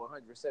averaged over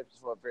 100 receptions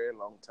for a very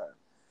long time.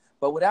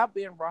 But without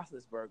Ben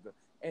Roethlisberger,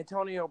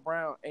 Antonio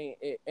Brown,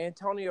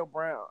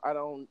 I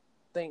don't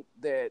think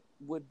that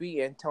would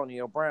be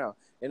Antonio Brown.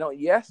 And on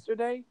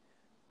yesterday,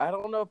 I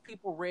don't know if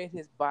people read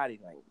his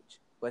body language,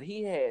 but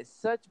he had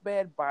such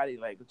bad body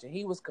language, and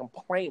he was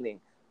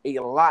complaining a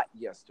lot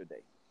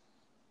yesterday.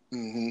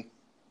 Mm-hmm.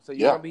 So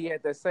you remember he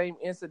had that same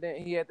incident.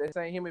 He had that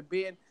same. Him and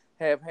Ben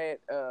have had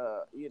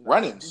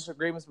run-ins,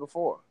 disagreements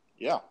before.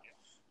 Yeah.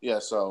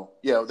 So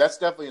that's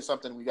definitely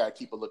something we got to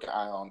keep a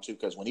eye on too.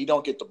 Because when he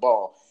don't get the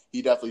ball,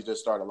 he definitely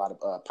just started a lot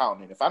of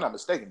pounding. If I'm not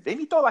mistaken,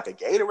 didn't he throw like a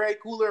Gatorade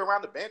cooler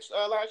around the bench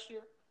last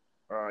year?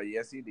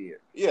 Yes, he did.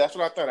 Yeah, that's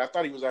what I thought. I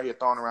thought he was out here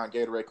throwing around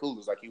Gatorade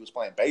coolers like he was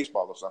playing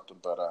baseball or something.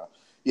 But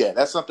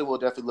that's something we'll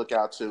definitely look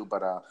out to.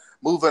 But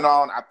moving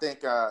on, I think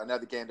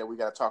another game that we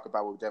got to talk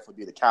about will definitely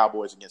be the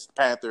Cowboys against the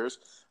Panthers.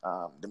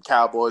 The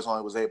Cowboys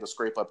only was able to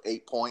scrape up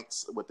 8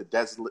 points with the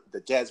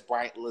Dez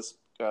Bryant-less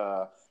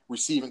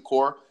receiving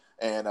core.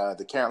 And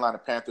the Carolina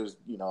Panthers,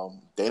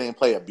 they didn't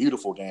play a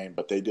beautiful game,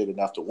 but they did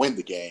enough to win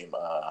the game.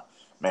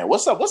 Man,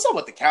 what's up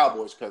with the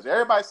Cowboys? Because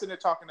everybody's sitting there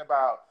talking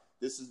about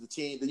this is the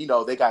team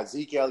that, they got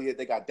Zeke Elliott,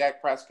 they got Dak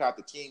Prescott,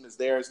 the team is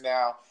theirs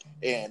now,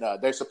 and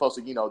they're supposed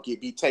to,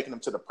 be taking them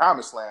to the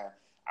promised land.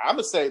 I'm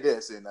going to say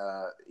this, and,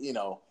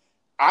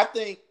 I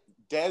think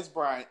Dez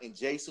Bryant and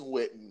Jason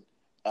Witten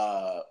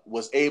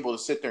was able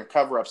to sit there and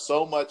cover up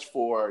so much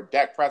for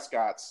Dak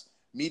Prescott's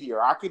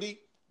mediocrity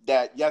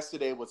that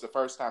yesterday was the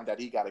first time that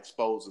he got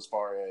exposed as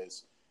far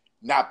as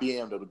not being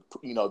able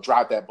to,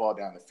 drive that ball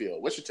down the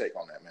field. What's your take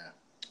on that, man?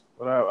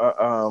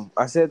 Well,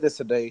 I said this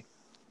today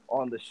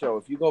on the show.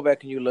 If you go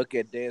back and you look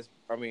at Dak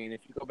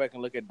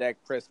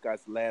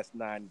Prescott's last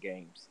 9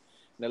 games,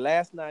 in the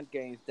last 9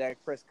 games, Dak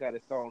Prescott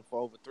has thrown for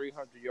over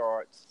 300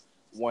 yards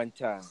 1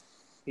 time.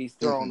 He's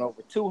thrown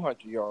over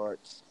 200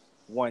 yards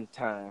 1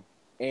 time,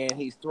 and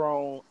he's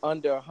thrown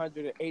under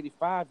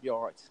 185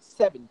 yards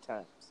 7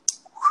 times.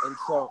 And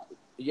so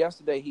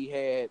yesterday he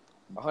had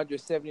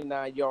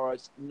 179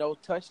 yards, no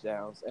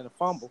touchdowns, and a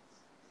fumble.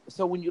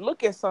 So when you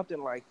look at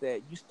something like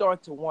that, you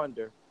start to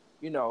wonder,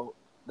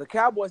 the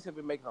Cowboys have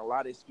been making a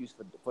lot of excuses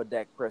for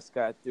Dak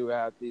Prescott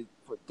throughout his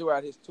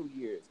 2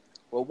 years.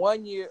 Well,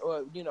 1 year,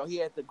 he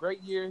had the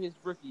great year his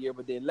rookie year,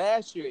 but then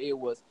last year it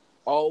was,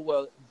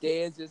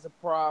 Dez is a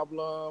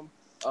problem.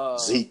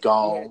 Zeke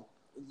gone.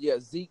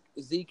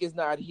 Zeke is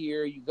not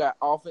here. You got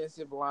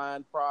offensive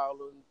line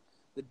problems,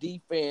 the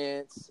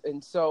defense,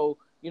 and so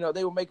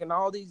they were making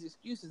all these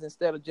excuses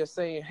instead of just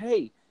saying,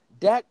 "Hey,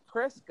 Dak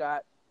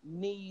Prescott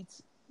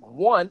needs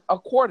 1, a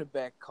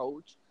quarterback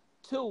coach.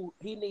 2,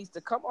 he needs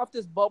to come off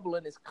this bubble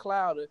and this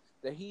cloud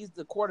that he's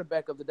the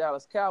quarterback of the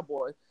Dallas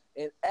Cowboys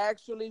and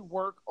actually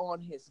work on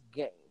his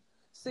game."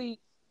 See,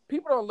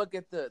 people don't look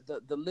at the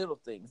little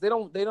things. They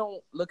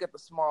don't look at the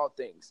small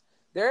things.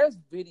 There's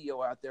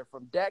video out there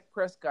from Dak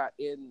Prescott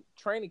in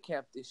training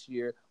camp this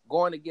year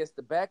going against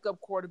the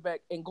backup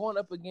quarterback and going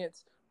up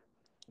against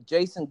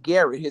Jason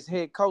Garrett, his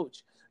head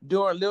coach,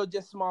 doing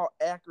just small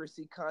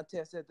accuracy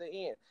contests at the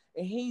end.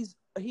 And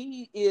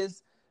he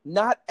is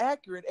not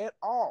accurate at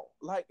all.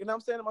 And I'm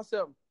saying to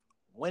myself,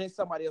 when is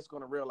somebody else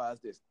going to realize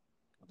this?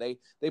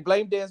 They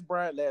blamed Dez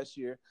Bryant last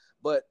year,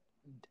 but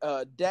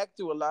Dak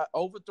threw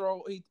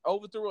he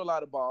overthrew a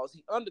lot of balls.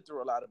 He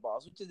underthrew a lot of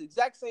balls, which is the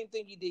exact same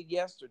thing he did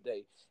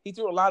yesterday. He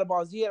threw a lot of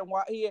balls. He had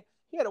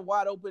a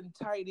wide open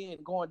tight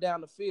end going down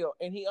the field,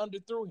 and he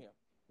underthrew him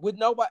with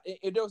nobody.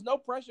 If there was no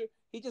pressure,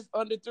 he just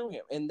underthrew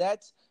him, and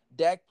that's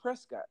Dak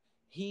Prescott.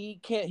 He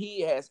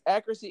has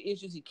accuracy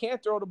issues. He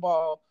can't throw the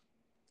ball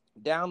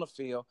down the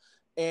field,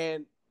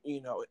 and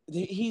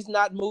he's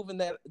not moving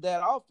that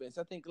offense.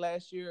 I think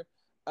last year,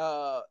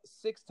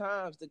 6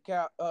 times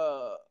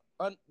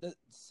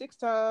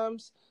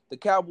the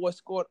Cowboys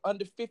scored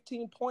under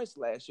 15 points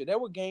last year. There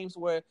were games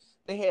where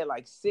they had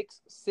like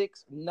 6,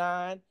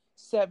 9,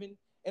 7,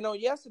 and on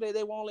yesterday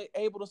they were only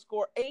able to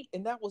score 8,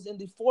 and that was in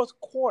the 4th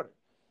quarter.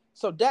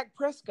 So Dak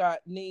Prescott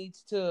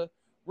needs to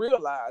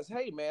realize,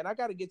 hey man, I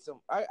got to get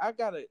I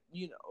got to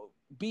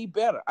be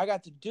better. I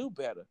got to do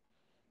better.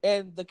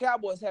 And the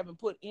Cowboys haven't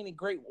put any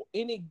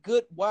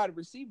good wide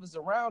receivers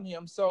around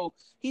him, so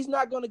he's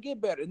not going to get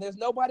better. And there's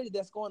nobody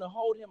that's going to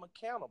hold him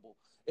accountable,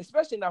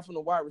 especially not from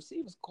the wide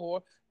receivers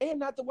core and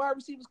not the wide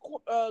receivers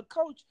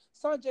coach,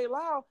 Sanjay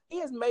Lal.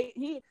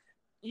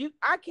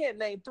 I can't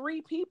name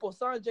 3 people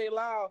Sanjay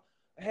Lal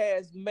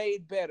has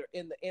made better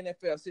in the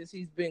NFL since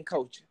he's been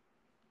coaching.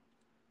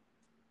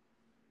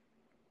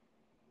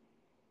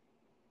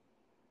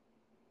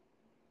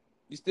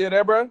 You still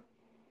there, bro?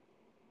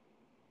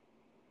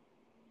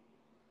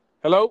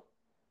 Hello?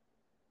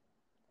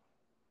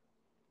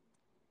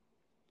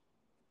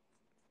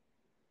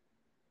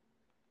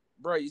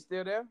 Bro, you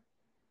still there?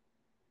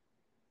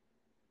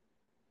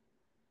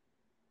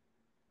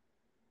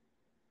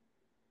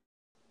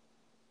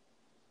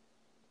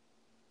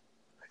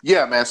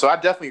 Yeah, man. So I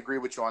definitely agree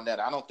with you on that.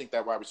 I don't think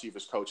that wide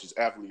receivers coach has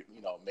ever,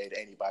 made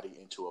anybody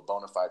into a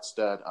bona fide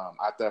stud.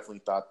 I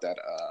definitely thought that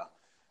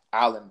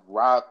Alan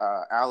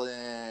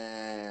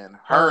Hearns,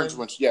 Hearn.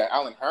 when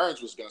Alan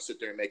Hearns was going to sit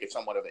there and make it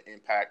somewhat of an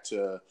impact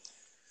to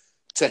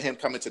him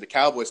coming to the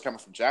Cowboys, coming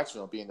from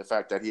Jacksonville, being the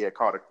fact that he had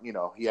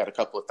he had a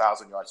couple of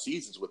 1,000-yard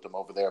seasons with them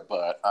over there,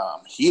 but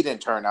he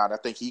didn't turn out. I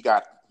think he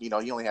got, he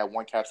only had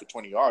one catch for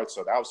 20 yards,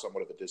 so that was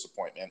somewhat of a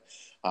disappointment.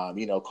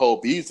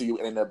 Cole Beasley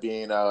ended up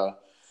being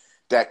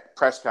Dak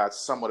Prescott's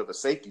somewhat of a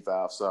safety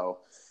valve. So,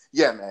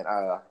 yeah, man,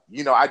 I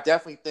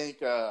definitely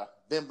think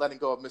them letting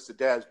go of Mr.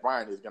 Dez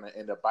Bryant is going to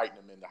end up biting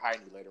him in the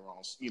hiney later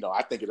on.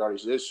 I think it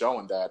already is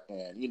showing that.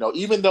 And,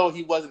 even though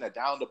he wasn't a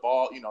down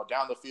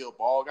the field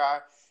ball guy,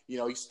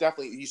 he's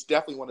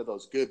definitely one of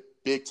those good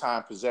big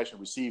time possession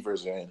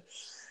receivers. And,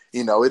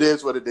 it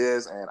is what it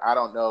is. And I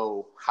don't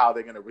know how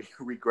they're going to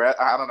regret.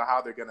 I don't know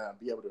how they're going to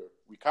be able to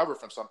recover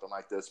from something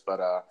like this.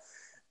 But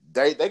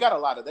they got a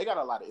lot of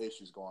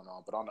issues going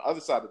on. But on the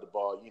other side of the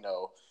ball,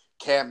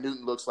 Cam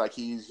Newton looks like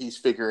he's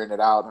figuring it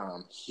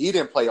out. He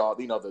didn't play all,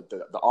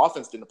 the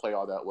offense didn't play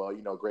all that well.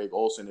 Greg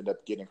Olsen ended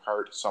up getting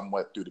hurt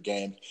somewhat through the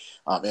game,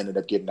 ended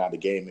up getting out of the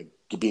game and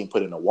being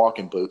put in a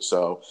walking boot.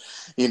 So,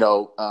 it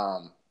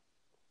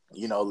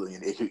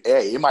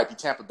might be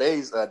Tampa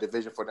Bay's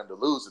division for them to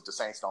lose if the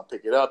Saints don't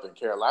pick it up and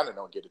Carolina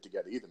don't get it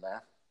together either,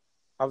 man.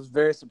 I was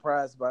very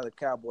surprised by the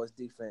Cowboys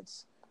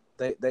defense.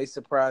 They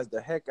surprised the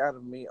heck out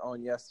of me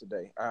on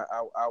yesterday.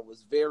 I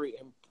was very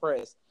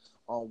impressed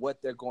on what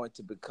they're going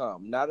to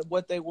become. Not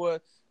what they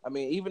were. I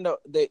mean, even though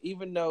they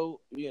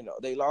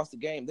lost the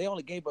game, they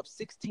only gave up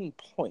 16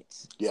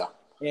 points. Yeah.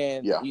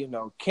 And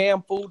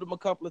Cam fooled them a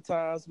couple of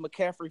times.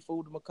 McCaffrey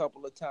fooled them a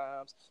couple of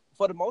times.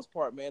 For the most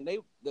part, man,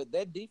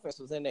 that defense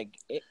was in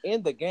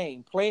the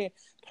game playing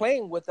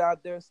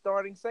without their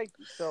starting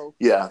safety. So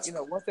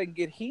once they can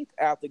get Heath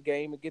out the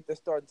game and get their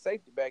starting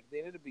safety back,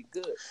 then it'll be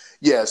good.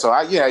 Yeah. So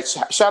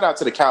shout out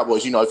to the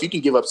Cowboys. If you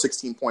can give up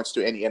 16 points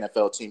to any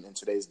NFL team in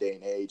today's day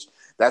and age,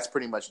 that's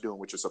pretty much doing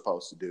what you're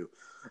supposed to do.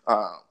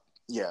 I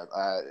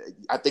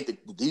think the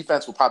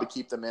defense will probably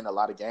keep them in a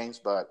lot of games,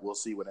 but we'll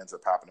see what ends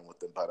up happening with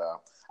them. But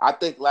I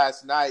think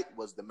last night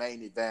was the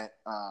main event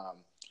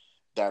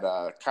that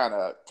kind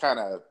of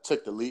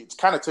took the lead,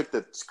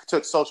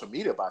 took social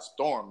media by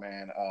storm,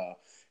 man.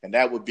 And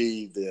that would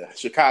be the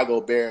Chicago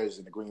Bears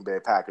and the Green Bay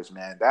Packers,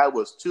 man. That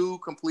was two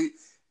complete.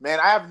 Man,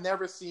 I have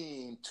never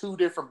seen two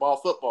different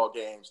football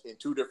games in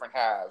two different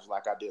halves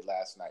like I did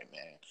last night,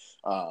 man.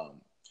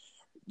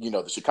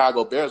 The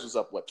Chicago Bears was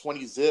up,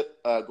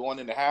 20-zip going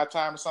into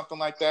halftime or something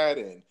like that.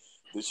 And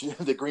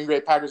the Green Bay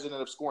Packers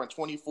ended up scoring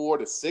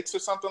 24-6 or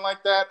something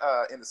like that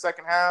in the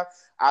second half.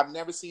 I've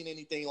never seen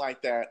anything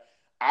like that.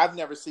 I've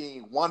never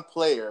seen one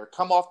player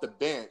come off the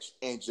bench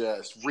and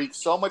just wreak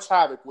so much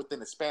havoc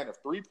within a span of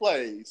 3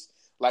 plays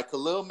like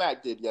Khalil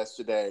Mack did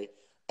yesterday.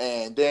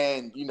 And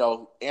then,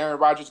 Aaron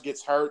Rodgers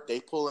gets hurt. They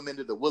pull him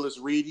into the Willis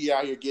Reed. He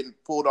out here getting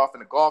pulled off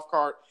in a golf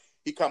cart.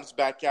 He comes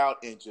back out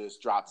and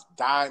just drops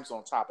dimes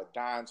on top of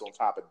dimes on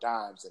top of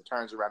dimes and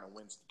turns around and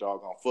wins the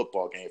doggone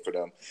football game for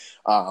them.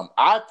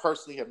 I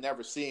personally have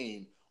never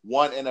seen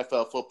one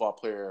NFL football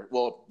player,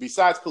 well,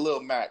 besides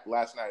Khalil Mack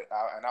last night,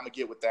 and I'm going to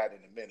get with that in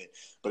a minute.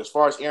 But as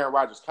far as Aaron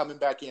Rodgers coming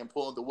back in,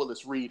 pulling the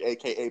Willis Reed,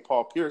 a.k.a.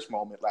 Paul Pierce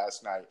moment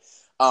last night,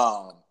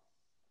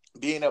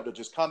 being able to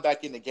just come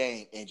back in the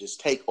game and just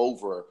take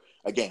over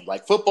a game.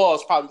 Like football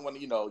is probably when,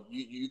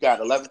 you got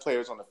 11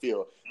 players on the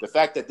field. The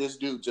fact that this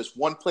dude, just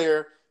one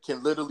player,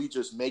 can literally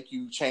just make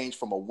you change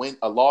from a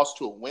loss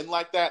to a win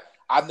like that.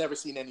 I've never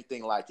seen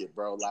anything like it,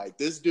 bro. Like,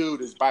 this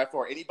dude is by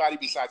far, anybody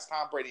besides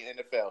Tom Brady in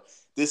the NFL,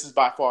 this is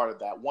by far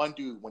that one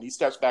dude, when he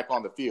steps back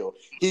on the field,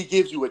 he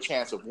gives you a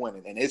chance of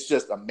winning. And it's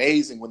just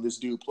amazing when this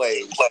dude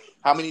plays.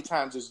 How many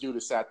times this dude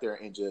has sat there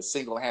and just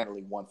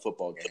single-handedly won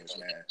football games,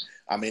 man.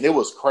 I mean, it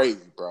was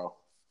crazy, bro.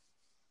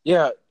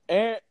 Yeah,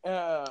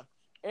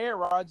 Aaron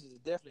Rodgers is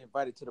definitely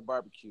invited to the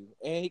barbecue,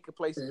 and he could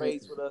play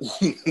spades with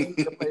us. And he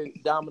could play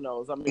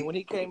dominoes. I mean, when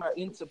he came out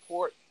in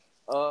support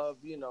of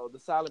the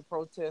silent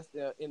protest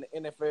in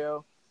the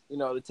NFL,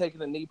 the taking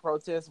the knee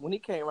protest, when he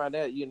came around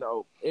that,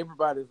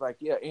 everybody's like,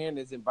 yeah, Aaron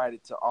is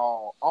invited to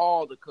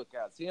all the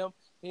cookouts. He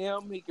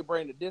could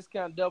bring the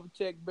discount double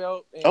check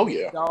belt and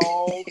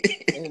dog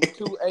and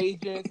 2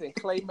 agents and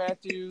Clay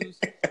Matthews.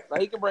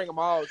 Like, he can bring them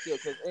all too,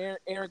 because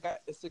Aaron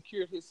got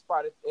secured his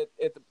spot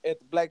at the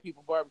Black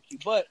People Barbecue.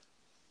 But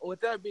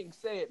with that being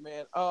said,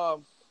 man,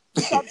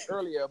 we talked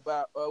earlier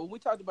about when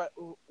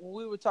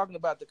we were talking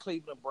about the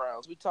Cleveland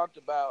Browns. We talked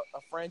about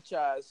a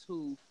franchise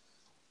who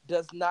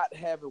does not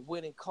have a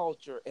winning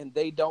culture and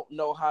they don't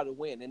know how to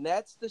win, and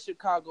that's the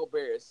Chicago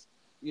Bears.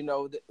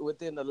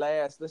 Within the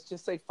last, let's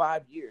just say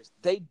 5 years,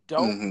 they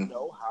don't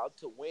know how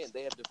to win.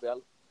 They have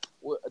developed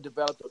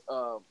developed,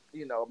 a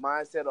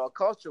mindset or a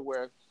culture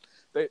where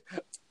they,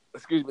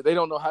 they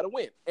don't know how to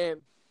win.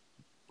 And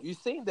you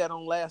seen that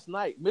on last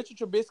night.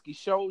 Mitchell Trubisky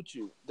showed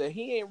you that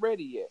he ain't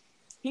ready yet.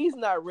 He's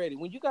not ready.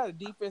 When you got a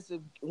defense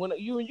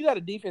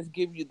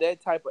give you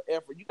that type of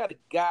effort, you got a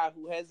guy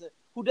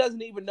who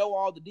doesn't even know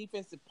all the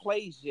defensive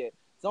plays yet.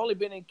 He's only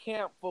been in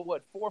camp for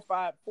 4 or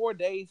 5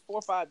 days.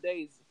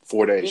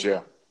 4 days,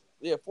 yeah.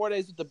 Yeah, 4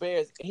 days with the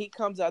Bears. And he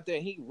comes out there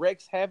and he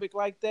wrecks havoc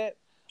like that.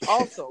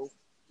 Also,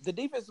 the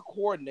defensive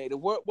coordinator,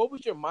 what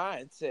was your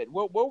mindset?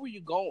 Where were you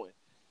going?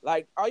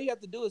 Like, all you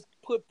have to do is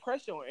put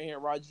pressure on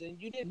Aaron Rodgers,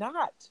 and you did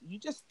not. You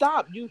just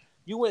stopped. You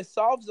went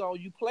soft zone.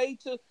 You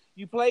played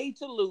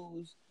to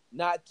lose,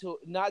 not to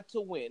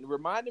win. It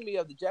reminded me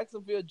of the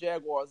Jacksonville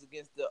Jaguars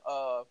against the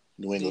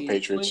New England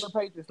Patriots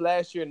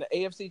last year in the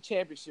AFC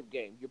Championship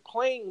game. You're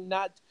playing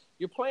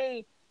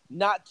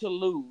not to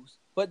lose,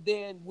 but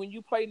then when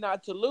you play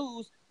not to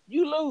lose,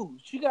 you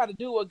lose. You got to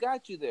do what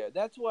got you there.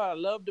 That's what I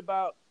loved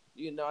about.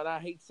 And I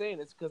hate saying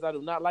this because I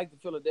do not like the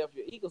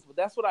Philadelphia Eagles, but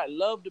that's what I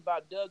loved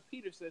about Doug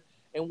Peterson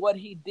and what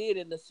he did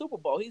in the Super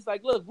Bowl. He's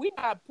like, look, we're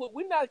not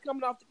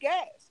coming off the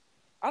gas.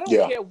 I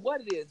don't care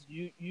what it is.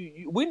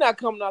 We're not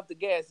coming off the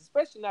gas,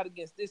 especially not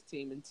against this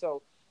team. And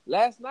so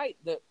last night,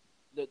 the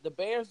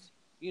Bears,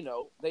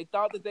 they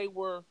thought that they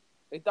were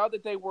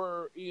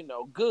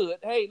good.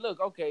 Hey,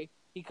 look, okay,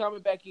 he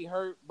coming back, he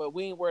hurt, but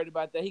we ain't worried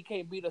about that. He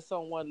can't beat us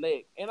on one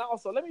leg. And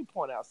also, let me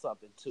point out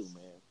something too,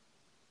 man.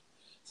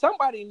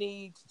 Somebody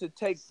needs to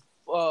take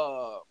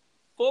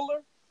Fuller,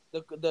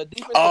 the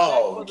defensive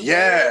back for the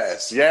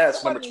Bears.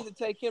 Yes. Somebody needs to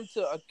take him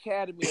to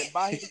academy and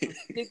buy him some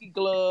sticky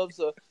gloves.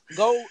 Or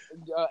go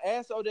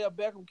ask Odell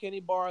Beckham, can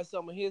he borrow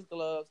some of his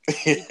gloves?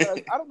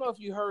 Because I don't know if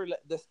you heard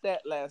the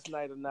stat last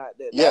night or not.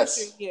 That last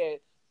year he had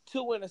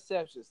 2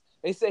 interceptions.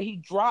 They said he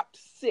dropped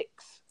 6.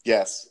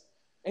 Yes.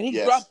 And he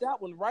dropped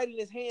that one right in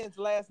his hands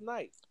last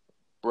night.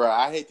 Bro,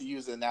 I hate to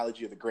use the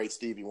analogy of the great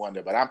Stevie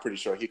Wonder, but I'm pretty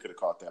sure he could have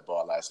caught that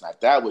ball last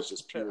night. That was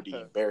just purely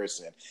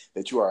embarrassing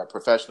that you are a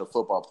professional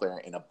football player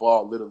and a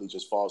ball literally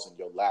just falls in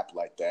your lap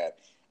like that,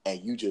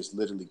 and you just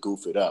literally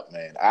goof it up,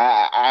 man.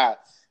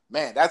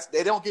 Man,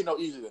 they don't get no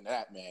easier than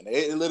that, man.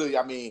 It literally,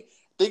 I mean,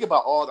 think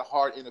about all the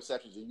hard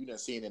interceptions that you've done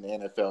seen in the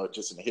NFL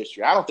just in the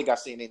history. I don't think I've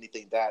seen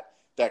anything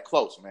that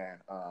close, man.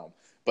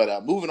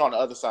 But moving on the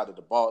other side of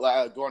the ball,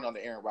 going on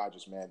to Aaron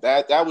Rodgers, man,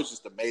 that was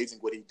just amazing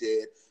what he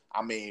did.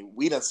 I mean,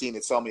 we done seen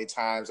it so many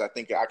times. I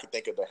think I could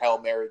think of the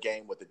Hail Mary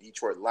game with the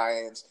Detroit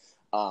Lions.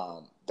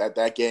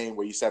 That game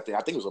where you sat there,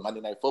 I think it was a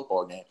Monday Night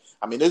Football game.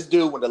 I mean, this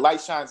dude, when the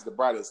light shines the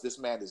brightest, this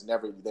man is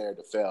never there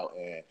to fail.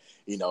 And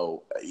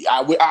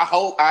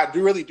I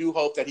really do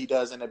hope that he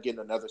does end up getting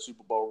another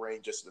Super Bowl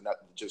ring, just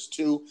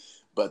 2.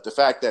 But the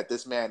fact that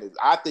this man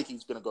I think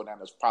he's going to go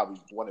down as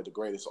probably one of the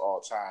greatest of all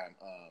time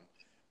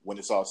when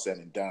it's all said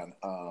and done.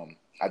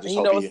 I just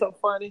hope what's so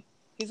funny?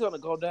 He's gonna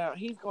go down.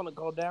 He's gonna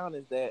go down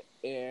as that,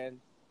 and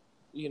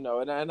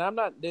and I'm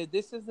not.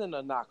 This isn't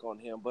a knock on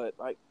him, but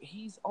like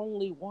he's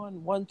only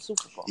won 1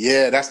 Super Bowl.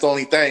 Yeah, that's the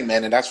only thing,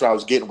 man, and that's what I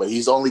was getting with.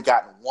 He's only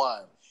gotten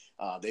 1.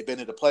 They've been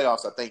in the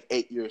playoffs, I think,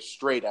 8 years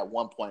straight at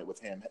one point with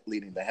him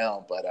leading the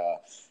helm. But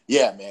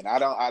yeah, man, I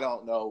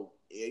don't know.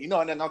 And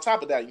then on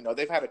top of that,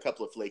 they've had a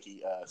couple of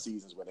flaky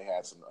seasons where they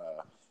had some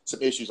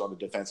issues on the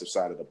defensive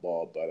side of the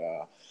ball.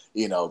 But,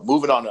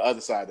 moving on the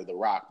other side of the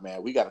rock,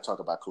 man, we got to talk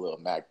about Khalil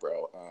Mack,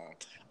 bro.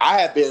 I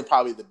have been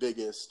probably the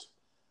biggest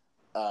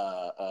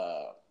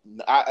I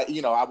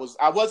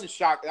wasn't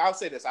shocked. I'll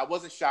say this. I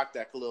wasn't shocked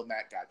that Khalil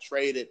Mack got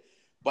traded,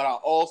 but I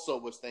also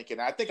was thinking,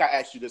 I think I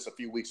asked you this a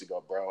few weeks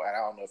ago, bro, and I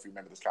don't know if you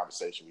remember this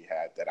conversation we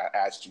had that I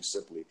asked you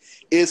simply,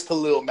 is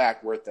Khalil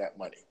Mack worth that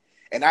money?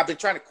 And I've been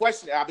trying to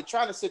question it. I've been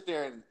trying to sit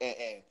there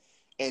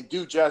and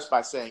do just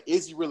by saying,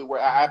 is he really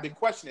worth? I've been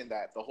questioning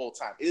that the whole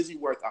time. Is he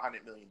worth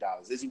 $100 million?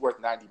 Is he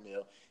worth $90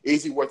 million?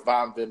 Is he worth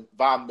Von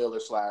Miller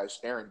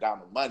 / Aaron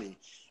Donald money?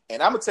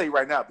 And I'm gonna tell you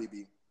right now,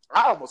 BB,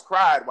 I almost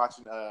cried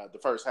watching the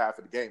first half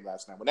of the game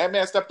last night. When that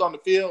man stepped on the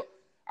field,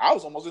 I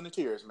was almost in the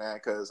tears, man,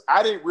 because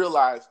I didn't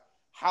realize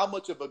how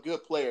much of a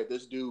good player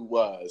this dude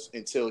was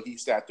until he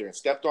sat there and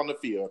stepped on the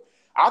field.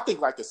 I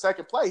think like the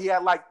second play, he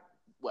had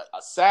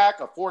a sack,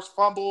 a forced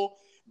fumble.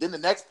 Then the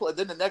next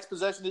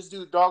possession, this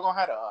dude doggone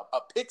had a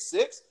pick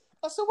six.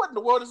 I said, what in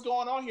the world is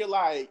going on here?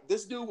 Like,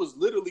 this dude was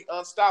literally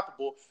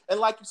unstoppable. And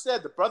like you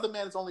said, the brother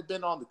man has only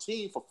been on the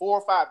team for 4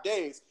 or 5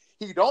 days.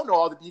 He don't know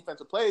all the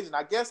defensive plays. And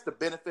I guess the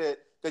benefit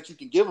that you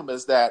can give him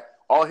is that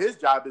all his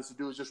job is to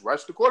do is just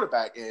rush the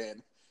quarterback.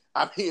 And,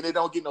 I mean, it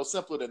don't get no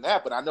simpler than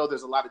that. But I know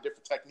there's a lot of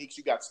different techniques.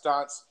 You got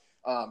stunts.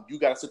 You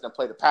got to sit there and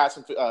play the pass,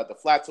 the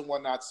flats and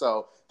whatnot.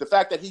 So the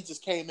fact that he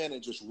just came in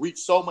and just wreaked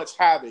so much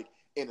havoc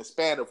in the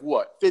span of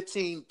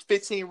 15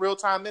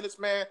 real-time minutes,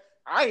 man,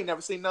 I ain't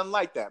never seen nothing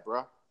like that,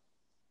 bro.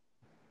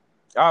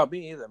 Oh,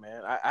 me either,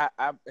 man.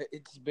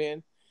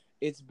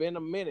 It's been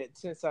a minute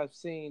since I've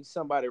seen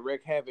somebody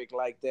wreak havoc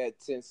like that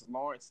since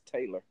Lawrence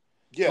Taylor.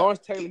 Yeah. Lawrence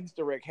Taylor used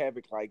to wreak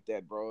havoc like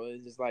that, bro.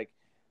 It's just like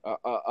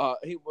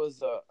he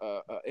was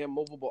a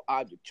immovable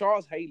object.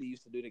 Charles Haley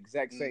used to do the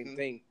exact same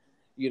thing,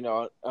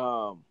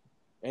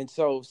 and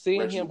so seeing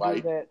Reggie him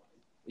White. Do that,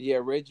 Yeah,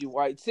 Reggie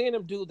White. Seeing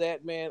him do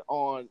that, man,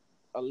 on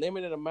a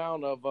limited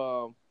amount of,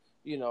 a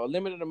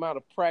limited amount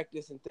of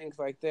practice and things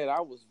like that,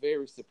 I was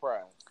very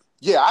surprised.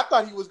 Yeah, I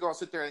thought he was going to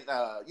sit there and,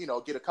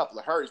 get a couple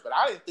of hurries, but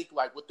I didn't think,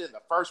 like, within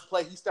the first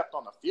play he stepped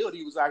on the field,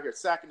 he was out here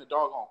sacking the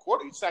doggone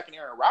quarter. He's sacking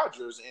Aaron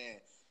Rodgers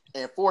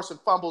and forcing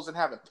fumbles and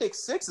having pick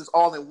sixes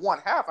all in one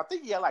half. I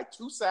think he had, like,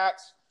 2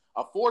 sacks,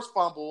 a forced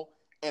fumble,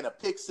 and a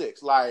pick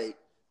six. Like,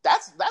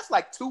 that's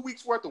like 2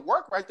 weeks worth of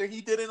work right there. He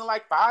did it in,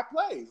 like, 5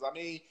 plays. I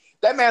mean,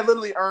 that man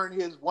literally earned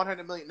his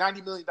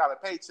 $90 million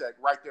paycheck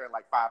right there in,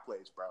 like, 5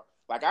 plays, bro.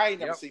 Like, I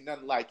ain't never seen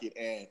nothing like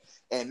it.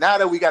 And now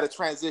that we got to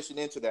transition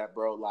into that,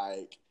 bro,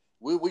 like,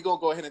 we're going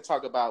to go ahead and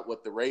talk about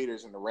what the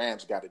Raiders and the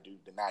Rams got to do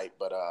tonight.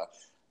 But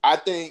I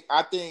think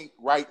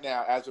right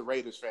now, as a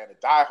Raiders fan,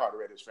 a diehard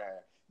Raiders fan,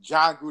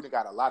 John Gruden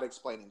got a lot of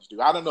explaining to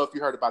do. I don't know if you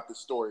heard about this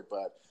story,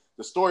 but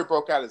the story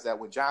broke out is that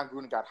when John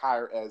Gruden got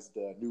hired as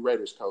the new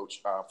Raiders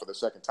coach for the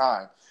second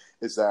time,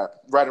 is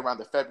that right around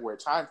the February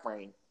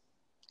timeframe,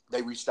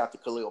 they reached out to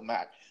Khalil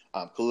Mack.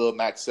 Khalil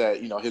Mack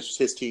said,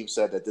 his team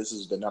said that this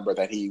is the number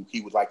that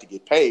he would like to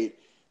get paid.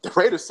 The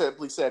Raiders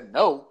simply said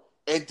no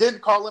and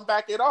didn't call him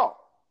back at all.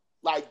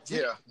 Like,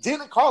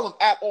 didn't call him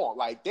at all.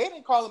 Like, they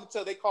didn't call him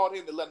until they called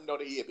him to let him know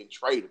that he had been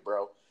traded,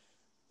 bro.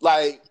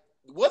 Like,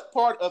 what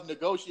part of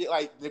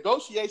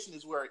negotiation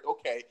is where,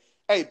 okay,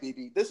 hey,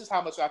 BB, this is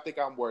how much I think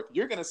I'm worth.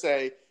 You're going to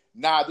say,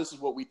 nah, this is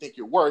what we think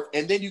you're worth.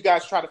 And then you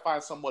guys try to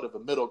find somewhat of a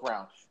middle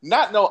ground.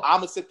 Not, no, I'm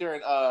going to sit there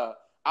and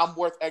I'm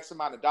worth X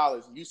amount of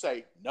dollars. And you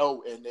say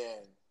no, and then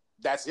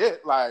that's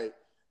it. Like,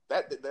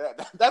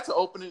 that's an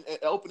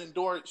opening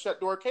door,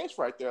 shut door case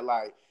right there.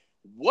 Like,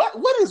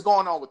 what is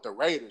going on with the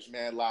Raiders,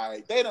 man?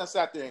 Like, they done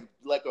sat there and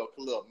let go of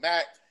Khalil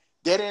Mack.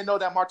 They didn't know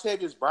that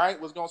Martavius Bryant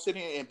was going to sit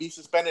here and be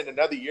suspended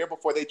another year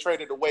before they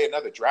traded away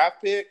another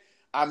draft pick.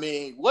 I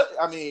mean,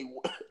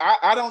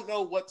 I don't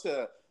know what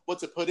to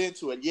put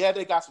into it. Yeah,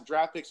 they got some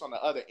draft picks on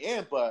the other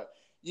end, but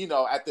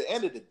at the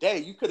end of the day,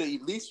 you could have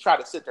at least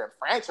tried to sit there and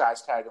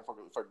franchise tag him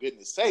for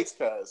goodness sakes.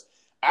 Because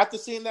after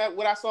seeing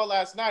what I saw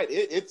last night,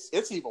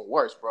 it's even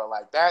worse, bro.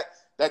 Like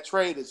that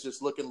trade is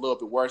just looking a little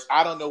bit worse.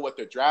 I don't know what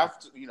their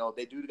draft,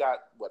 they do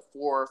got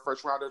 4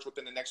 first rounders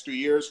within the next 3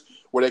 years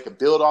where they can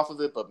build off of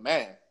it. But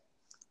man,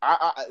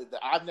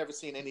 I've never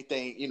seen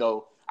anything,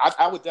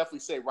 I would definitely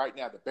say right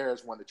now the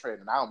Bears won the trade,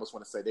 and I almost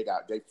want to say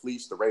they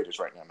fleeced the Raiders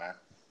right now, man.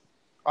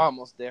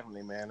 Almost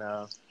definitely, man.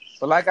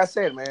 But like I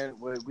said, man,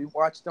 we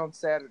watched on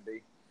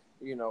Saturday,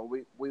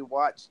 we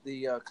watched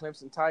the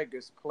Clemson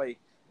Tigers play,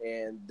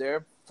 and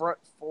their front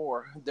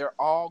 4, they're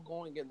all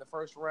going in the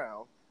first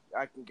round.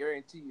 I can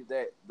guarantee you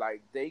that,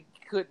 like, they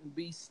couldn't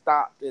be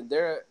stopped, and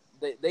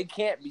they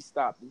can't be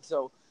stopped. And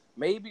so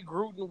maybe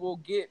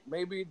Gruden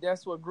maybe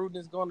that's what Gruden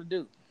is going to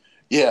do.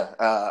 Yeah,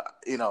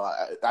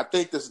 I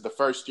think this is the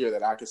first year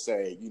that I could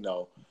say,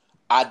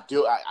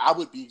 I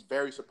would be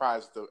very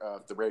surprised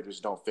if the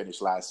Raiders don't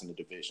finish last in the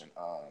division.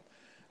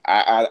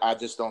 I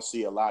just don't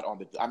see a lot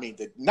on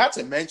not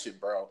to mention,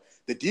 bro,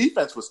 the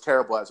defense was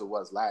terrible as it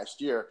was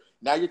last year.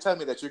 Now you're telling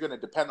me that you're going to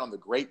depend on the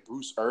great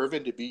Bruce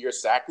Irvin to be your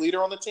sack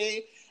leader on the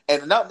team.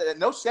 And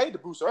no shade to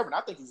Bruce Irvin.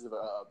 I think he's a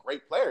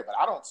great player, but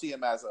I don't see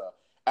him as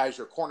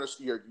your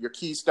your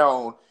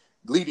keystone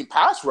leading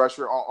pass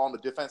rusher on the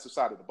defensive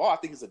side of the ball. I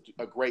think he's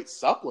a great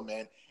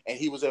supplement, and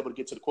he was able to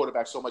get to the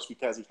quarterback so much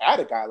because he had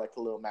a guy like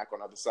Khalil Mack on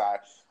the other side.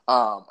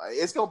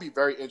 It's going to be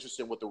very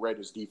interesting what the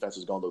Raiders defense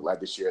is going to look like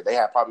this year. They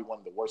have probably one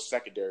of the worst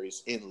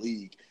secondaries in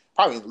league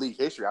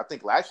history. I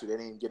think last year they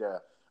didn't even get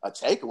a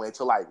takeaway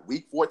until like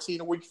week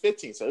 14 or week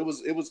 15. So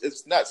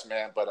it's nuts,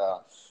 man.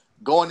 But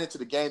going into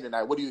the game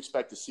tonight, what do you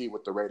expect to see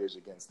with the Raiders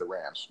against the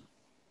Rams?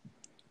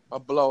 A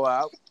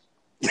blowout.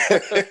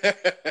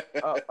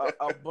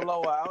 a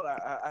blowout.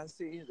 I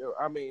see.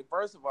 I mean,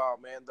 first of all,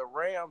 man, the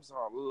Rams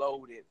are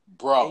loaded,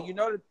 bro. And you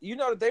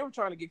know that they were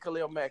trying to get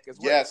Khalil Mack as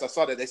well. Yes, I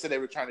saw that. They said they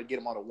were trying to get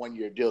him on a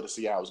 1-year deal to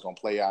see how it was going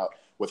to play out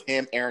with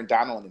him, Aaron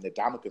Donald, and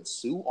Ndamukong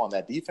Suh on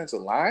that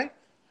defensive line.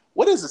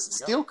 What is this?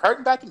 Steel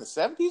curtain back in the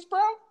 70s, bro?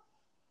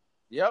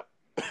 Yep.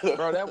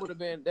 Bro, that would have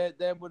been they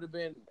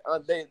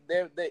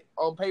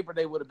on paper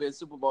they would have been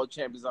Super Bowl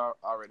champions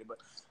already. But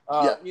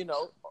I'm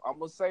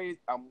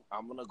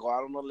gonna go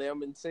out on a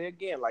limb and say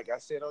again, like I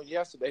said on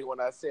yesterday when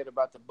I said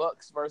about the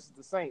Bucks versus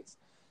the Saints,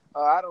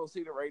 I don't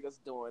see the Raiders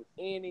doing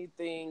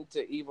anything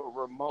to even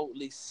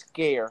remotely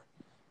scare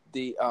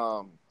the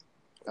LA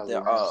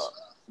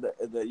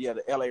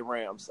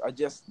Rams.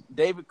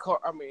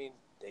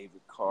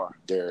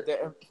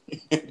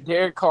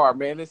 Derek Carr,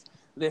 man.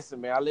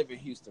 Listen, man, I live in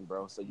Houston,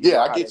 bro. So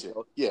I get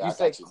you. Yeah, you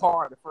say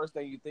Carr, the first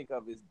thing you think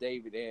of is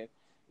David, and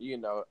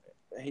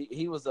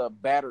he was a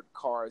battered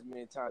Carr as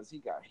many times he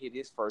got hit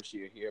his first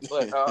year here.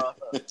 But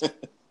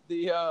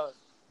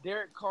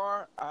Derek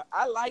Carr,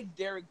 I like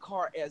Derek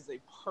Carr as a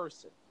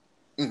person.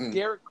 Mm-hmm.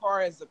 Derek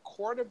Carr as a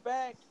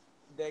quarterback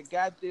that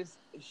got this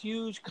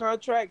huge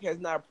contract has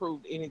not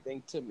proved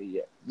anything to me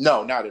yet.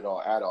 No, not at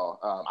all.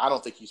 I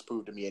don't think he's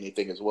proved to me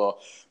anything as well.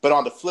 But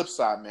on the flip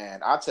side, man,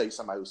 I'll tell you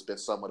somebody who's been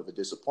somewhat of a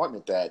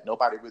disappointment that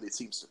nobody really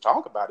seems to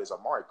talk about is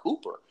Amari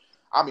Cooper.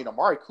 I mean,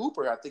 Amari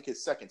Cooper, I think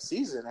his second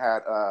season had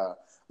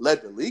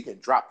led the league in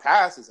drop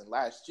passes, and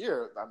last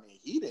year, I mean,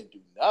 he didn't do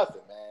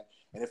nothing, man.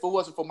 And if it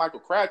wasn't for Michael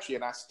Crabtree,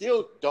 and I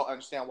still don't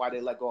understand why they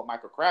let go of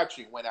Michael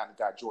Crabtree and went out and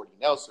got Jordy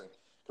Nelson,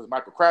 because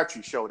Michael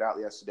Crabtree showed out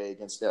yesterday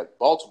against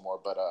Baltimore,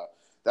 but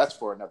that's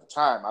for another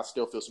time. I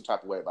still feel some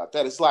type of way about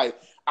that. It's like,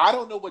 I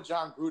don't know what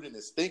John Gruden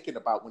is thinking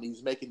about when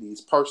he's making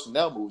these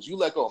personnel moves. You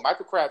let go of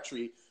Michael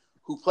Crabtree,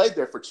 who played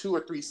there for 2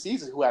 or 3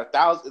 seasons, who had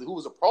 1,000, who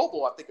was a Pro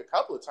Bowl, I think, a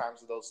couple of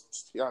times of those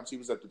times he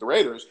was at the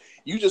Raiders.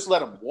 You just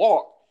let him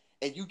walk,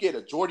 and you get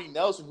a Jordy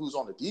Nelson who's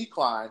on the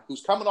decline,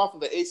 who's coming off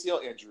of the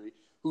ACL injury,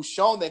 who's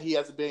shown that he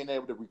hasn't been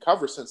able to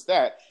recover since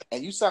that,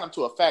 and you sign him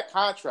to a fat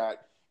contract,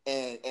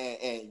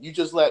 and you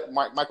just let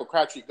Michael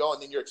Crabtree go,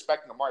 and then you're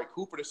expecting Amari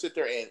Cooper to sit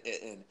there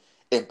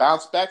and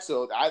bounce back.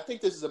 So I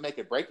think this is a make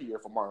or break year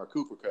for Amari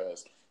Cooper,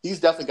 because he's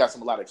definitely got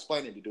a lot of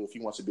explaining to do if he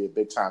wants to be a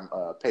big time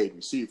paid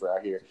receiver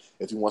out here.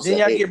 If he wants, didn't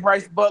y'all get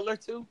Bryce Butler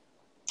too?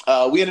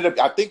 We ended up.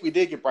 I think we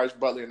did get Bryce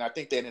Butler, and I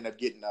think they ended up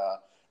getting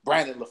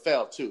Brandon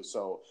LaFell too.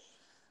 So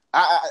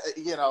I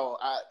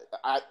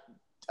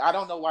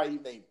don't know why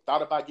even they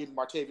thought about getting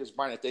Martavis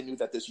Bryant if they knew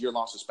that this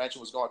year-long suspension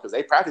was going, because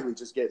they practically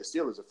just gave the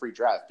Steelers a free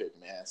draft pick,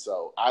 man.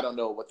 So I don't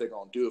know what they're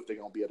going to do, if they're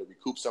going to be able to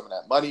recoup some of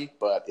that money,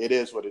 but it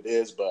is what it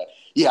is. But,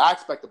 yeah, I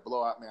expect a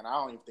blowout, man. I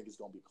don't even think it's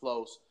going to be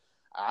close.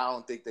 I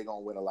don't think they're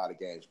going to win a lot of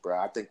games, bro.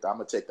 I think I'm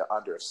going to take the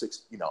under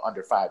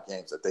 5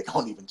 games that they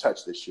don't even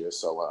touch this year.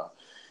 So,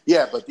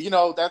 yeah, but,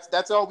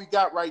 that's all we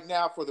got right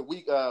now for the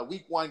week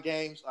one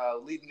games,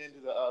 leading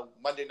into the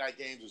Monday night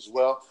games as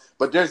well.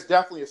 But there's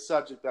definitely a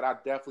subject that I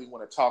definitely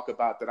want to talk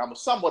about that I'm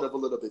somewhat of a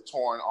little bit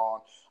torn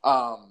on.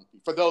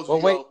 For those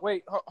of you...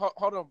 Wait,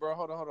 hold on, bro.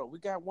 Hold on. We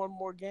got one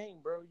more game,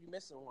 bro. You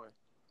missing one.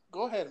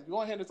 Go ahead and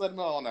just let me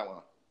know on that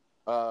one.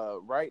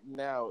 Right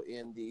now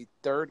in the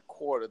third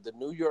quarter, the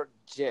New York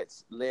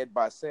Jets, led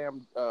by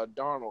Sam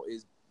Darnold,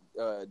 is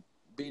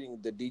beating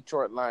the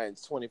Detroit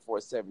Lions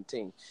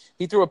 24-17.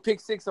 He threw a pick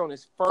six on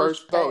his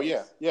first throw.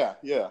 pass. Yeah.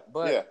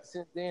 But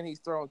since then, he's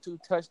thrown 2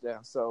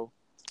 touchdowns. So,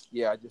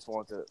 yeah, I just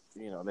wanted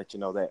to, let you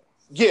know that.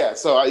 Yeah,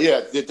 so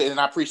and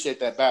I appreciate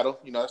that battle.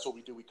 That's what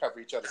we do. We cover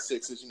each other's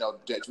sixes.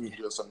 That we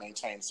do some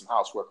maintaining some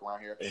housework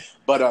around here.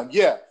 But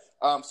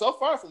so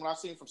far from what I've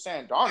seen from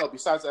Sam Darnold,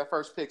 besides that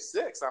first pick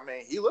six, I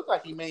mean, he looked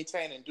like he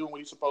maintained and doing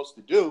what he's supposed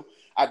to do.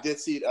 I did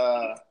see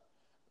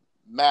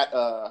Matt.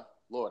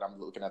 Lord, I'm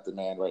looking at the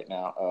man right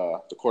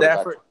now. The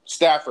quarterback,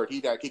 Stafford. He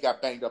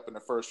got banged up in the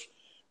first,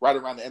 right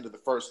around the end of the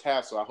first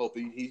half. So I hope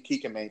he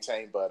can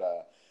maintain.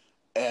 But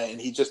and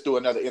he just threw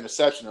another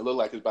interception. It looked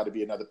like it's about to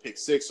be another pick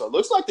six. So it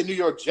looks like the New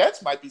York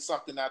Jets might be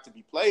something not to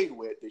be played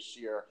with this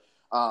year.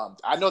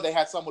 I know they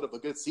had somewhat of a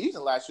good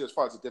season last year as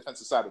far as the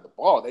defensive side of the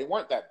ball. They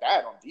weren't that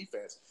bad on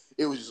defense.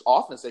 It was just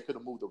offense. They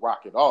couldn't move the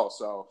rock at all.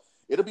 So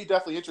it'll be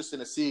definitely interesting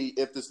to see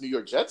if this New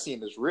York Jets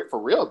team is for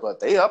real. But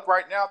they up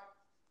right now,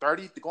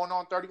 going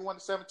on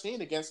 31-17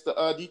 against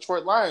the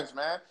Detroit Lions,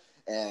 man.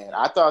 And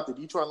I thought the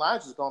Detroit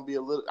Lions was going to be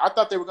I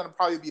thought they were going to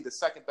probably be the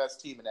second best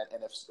team in that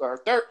NFC,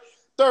 or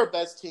third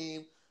best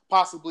team,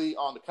 possibly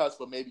on the cusp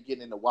of maybe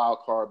getting in the wild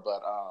card.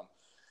 But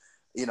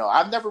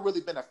I've never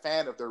really been a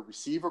fan of their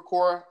receiver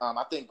core.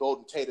 I think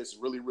Golden Tate is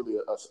really, really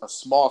a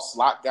small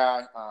slot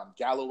guy.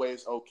 Galloway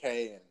is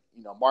okay,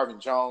 and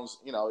Marvin Jones.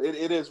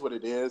 It is what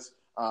it is.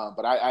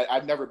 But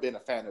I've never been a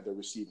fan of the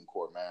receiving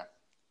core, man.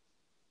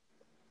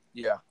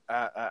 Yeah,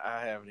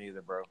 I haven't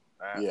either, bro.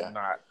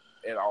 Not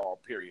at all,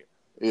 period.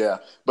 Yeah,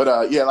 but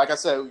like I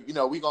said,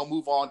 we're gonna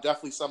move on.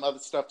 Definitely, some other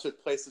stuff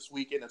took place this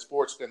weekend in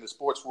the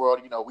sports world.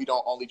 We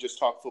don't only just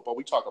talk football;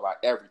 we talk about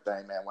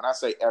everything, man. When I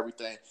say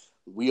everything,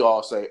 we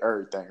all say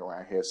everything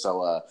around here.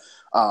 So,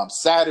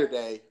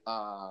 Saturday,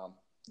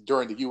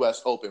 during the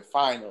U.S. Open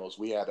Finals,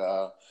 we had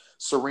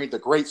the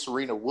great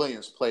Serena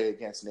Williams play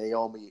against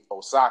Naomi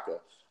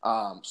Osaka.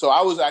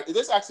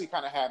 This actually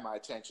kind of had my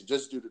attention,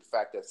 just due to the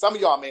fact that some of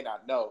y'all may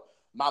not know,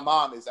 my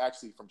mom is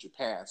actually from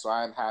Japan, so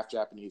I am half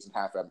Japanese and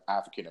half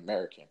African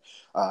American.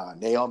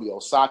 Naomi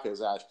Osaka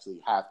is actually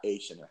half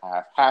Asian and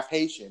half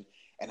Haitian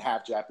and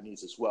half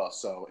Japanese as well.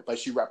 So, but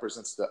she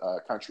represents the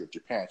country of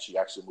Japan. She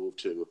actually moved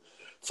to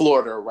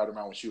Florida right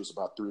around when she was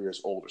about 3 years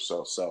old or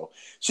so. So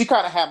she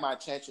kind of had my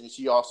attention. And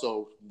she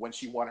also, when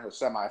she won her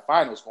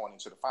semifinals going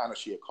into the finals,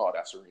 she had called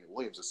out Serena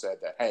Williams and said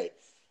that, hey,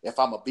 if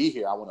I'm going to be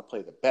here, I want to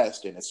play the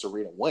best, and it's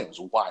Serena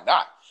Williams. Why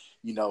not?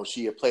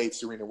 She had played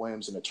Serena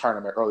Williams in a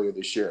tournament earlier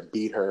this year and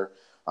beat her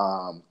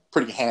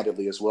pretty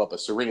handedly as well.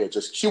 But Serena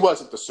she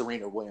wasn't the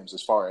Serena Williams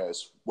as far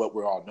as what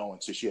we're all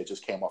knowing. So she had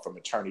just came off from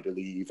maternity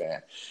leave,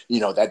 and,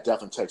 that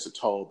definitely takes a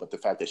toll. But the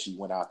fact that she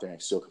went out there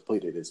and still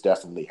completed is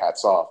definitely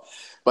hats off.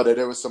 But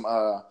there was some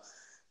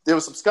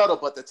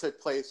scuttlebutt that took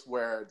place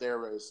where there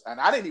was, and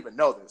I didn't even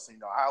know this.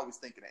 I always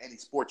think in any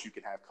sport you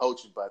can have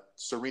coaching, but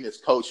Serena's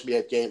coach may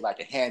have gave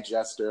like a hand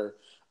gesture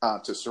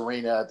to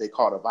Serena. They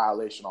called a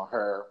violation on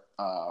her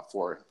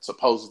for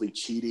supposedly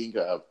cheating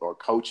or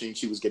coaching.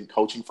 She was getting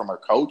coaching from her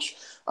coach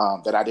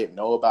that I didn't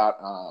know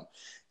about.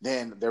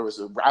 Then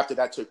after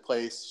that took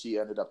place, she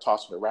ended up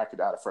tossing the racket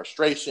out of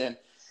frustration.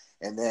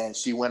 And then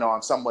she went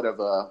on somewhat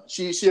of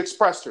she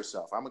expressed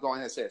herself. I'm going to go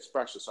ahead and say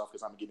expressed herself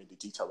because I'm going to get into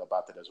detail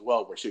about that as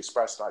well, where she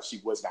expressed that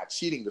she was not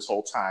cheating this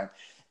whole time.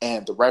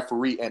 And the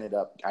referee ended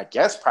up, I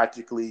guess,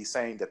 practically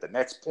saying that the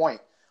next point,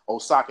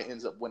 Osaka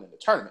ends up winning the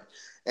tournament.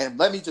 And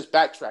let me just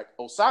backtrack.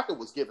 Osaka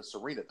was giving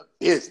Serena the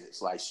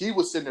business. Like, she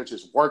was sitting there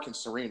just working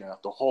Serena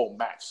the whole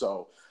match.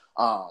 So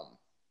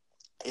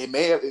it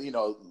may have,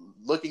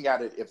 looking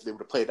at it, if they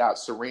would have played out,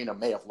 Serena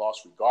may have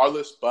lost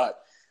regardless.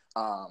 But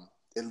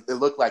it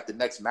looked like the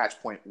next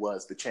match point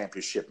was the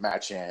championship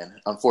match.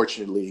 And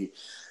unfortunately,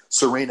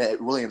 Serena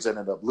Williams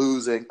ended up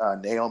losing.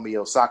 Naomi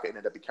Osaka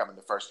ended up becoming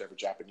the first ever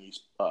Japanese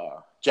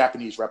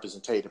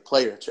representative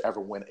player to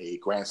ever win a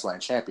Grand Slam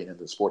champion in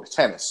the sport of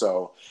tennis.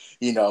 So,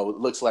 it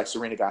looks like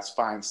Serena got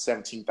fined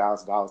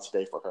 $17,000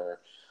 today for her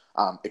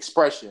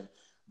expression.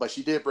 But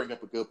she did bring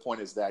up a good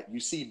point, is that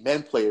you see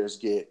men players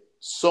get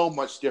so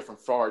much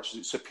different, far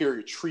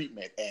superior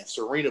treatment. And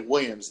Serena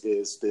Williams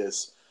is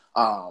this,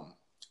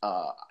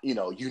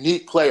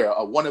 unique player,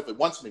 a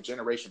once in a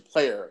generation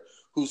player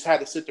who's had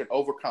to sit there and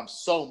overcome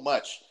so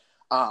much.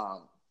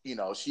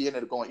 She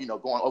ended up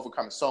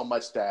overcoming so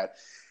much that,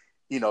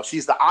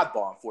 she's the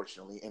oddball,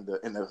 unfortunately,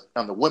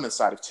 on the women's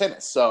side of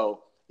tennis.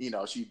 So,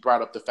 she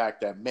brought up the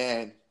fact that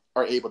men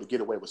are able to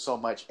get away with so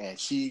much, and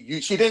she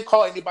didn't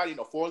call anybody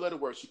four-letter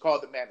words. She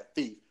called the man a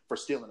thief for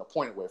stealing a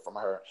point away from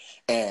her.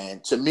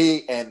 And to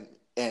me, and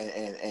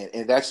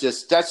that's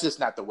just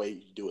not the way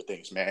you do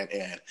things, man.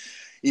 And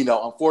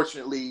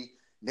unfortunately,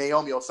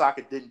 Naomi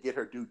Osaka didn't get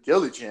her due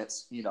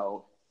diligence,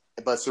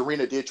 but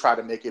Serena did try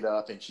to make it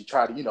up, and she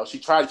played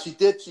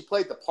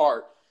the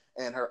part.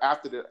 And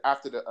after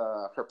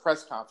her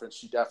press conference,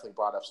 she definitely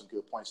brought up some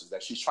good points, is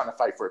that she's trying to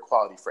fight for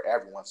equality for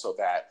everyone, so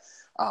that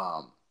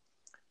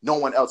no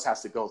one else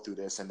has to go through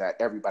this, and that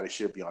everybody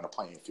should be on a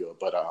playing field.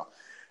 But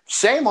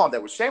shame on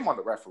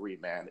the referee,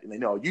 man.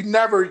 And, you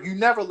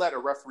never let a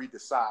referee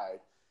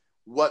decide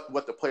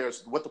what the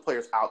player's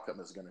outcome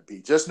is going to be.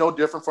 Just no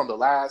different from the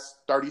last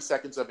 30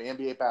 seconds of an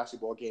NBA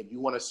basketball game. You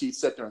want to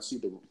sit there and see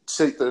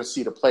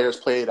the players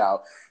play it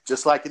out.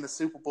 Just like in the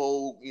Super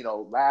Bowl,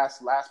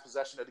 last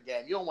possession of the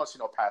game. You don't want to see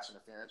no pass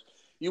interference.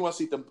 You want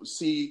to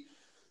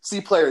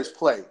see players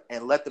play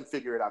and let them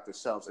figure it out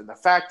themselves. And the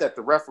fact that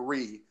the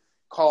referee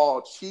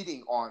called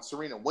cheating on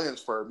Serena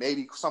Williams for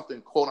maybe something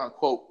quote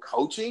unquote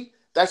coaching,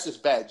 that's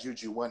just bad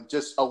juju. When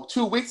just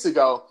 2 weeks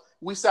ago,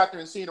 we sat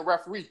there and seen a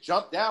referee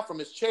jump down from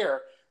his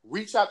chair,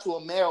 reach out to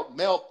a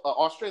male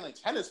Australian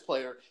tennis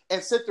player,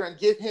 and sit there and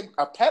give him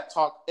a pep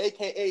talk,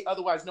 a.k.a.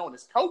 otherwise known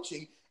as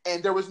coaching,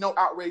 and there was no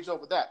outrage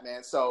over that,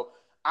 man. So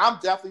I'm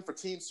definitely for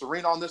Team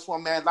Serena on this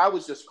one, man. That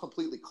was just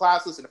completely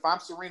classless, and if I'm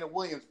Serena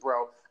Williams,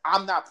 bro,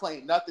 I'm not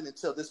playing nothing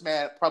until this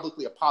man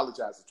publicly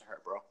apologizes to her,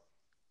 bro.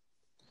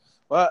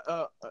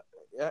 Well,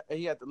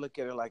 you have to look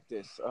at it like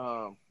this.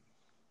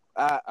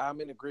 I'm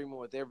in agreement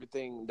with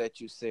everything that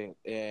you said.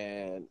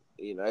 And,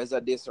 as I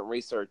did some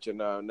research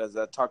and as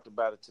I talked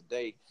about it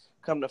today,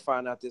 come to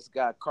find out this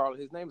guy,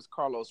 his name is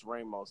Carlos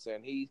Ramos.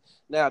 And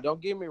now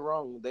don't get me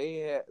wrong,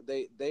 they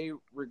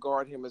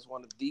regard him as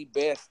one of the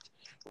best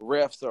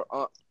refs or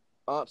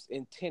umps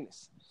in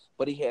tennis.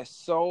 But he has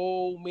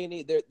so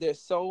many,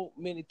 there's so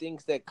many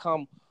things that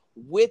come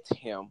with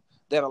him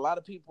that a lot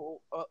of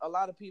people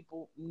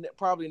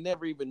probably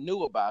never even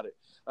knew about it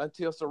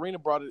until Serena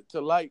brought it to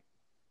light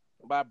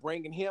by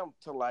bringing him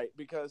to light,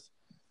 because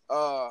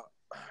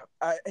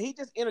he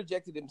just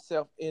interjected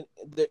himself in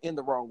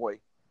the wrong way.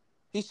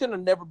 He should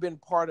have never been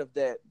part of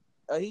that.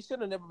 He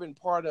should have never been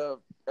part of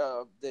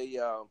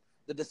the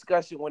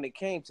discussion when it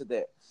came to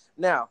that.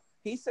 Now,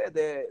 he said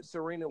that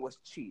Serena was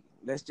cheating.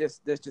 Let's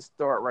just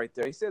start right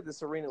there. He said that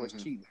Serena was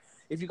cheating.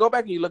 If you go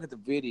back and you look at the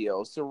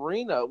video,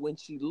 Serena, when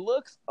she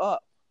looks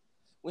up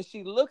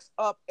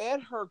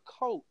at her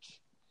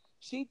coach,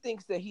 she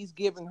thinks that he's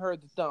giving her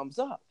the thumbs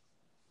up.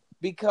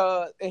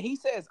 And he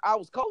says, I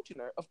was coaching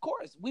her. Of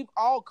course, we've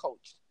all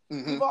coached.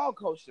 Mm-hmm. We've all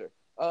coached her.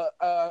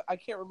 I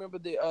can't remember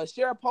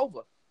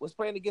Sharapova was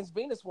playing against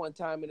Venus one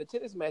time in a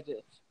tennis match.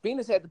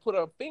 Venus had to put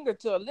her finger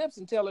to her lips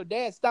and tell her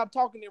dad, stop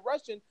talking in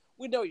Russian.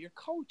 We know you're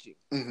coaching.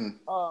 Mm-hmm.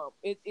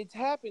 It's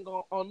happening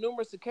on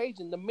numerous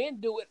occasions. The men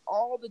do it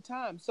all the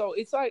time. So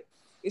it's like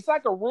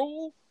a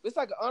rule. It's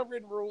like an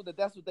unwritten rule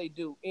that's what they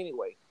do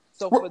anyway.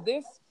 So for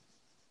this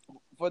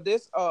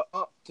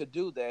to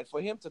do that,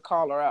 for him to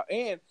call her out,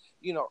 and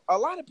a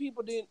lot of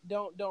people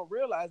don't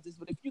realize this,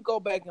 but if you go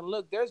back and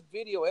look, there's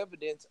video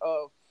evidence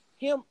of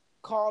him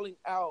calling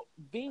out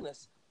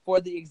Venus for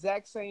the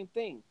exact same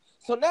thing.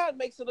 So now it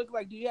makes it look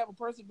like, do you have a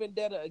personal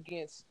vendetta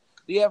against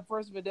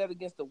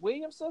the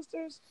Williams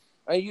sisters?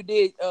 And you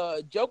did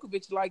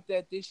Djokovic like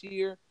that this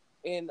year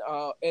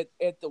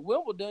at the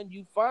Wimbledon.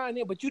 You find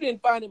him, but you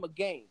didn't find him a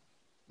game.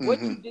 Mm-hmm.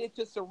 What you did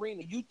to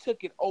Serena, you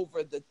took it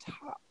over the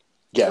top.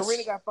 Yes.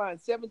 Serena got fined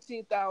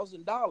 $17,000.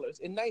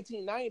 In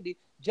 1990,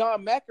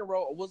 John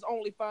McEnroe was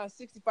only fined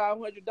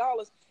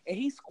 $6,500, and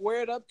he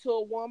squared up to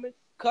a woman,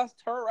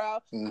 cussed her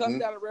out,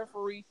 cussed out a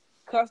referee,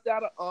 cussed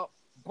out an ump,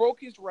 broke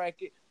his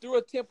racket, threw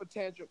a temper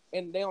tantrum,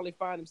 and they only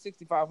fined him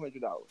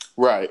 $6,500.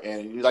 Right,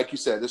 and like you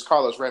said, this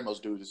Carlos Ramos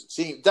dude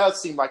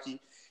does seem like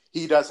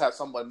he does have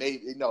someone.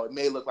 It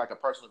may look like a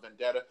personal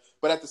vendetta,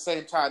 but at the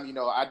same time,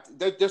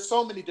 there's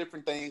so many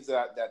different things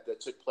that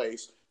took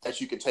place that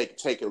you can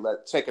take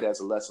it as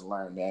a lesson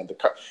learned, man.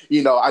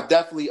 I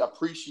definitely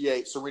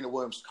appreciate Serena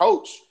Williams'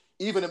 coach.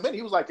 Even admitted,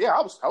 he was like, "Yeah,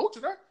 I was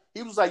coaching her."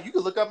 He was like, "You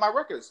can look up my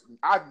records.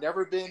 I've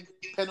never been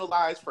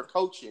penalized for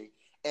coaching."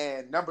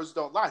 And numbers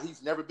don't lie.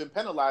 He's never been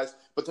penalized.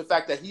 But the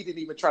fact that he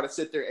didn't even try to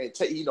sit there and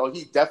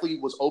he definitely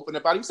was open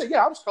about it. He said,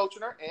 "Yeah, I was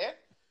coaching her, and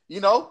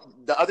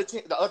the other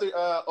team,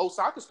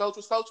 Osaka's coach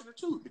was coaching her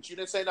too, but you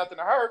didn't say nothing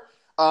to her."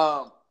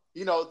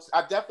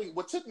 I definitely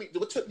what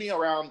took me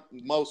around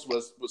most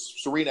was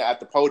Serena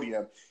at the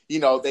podium.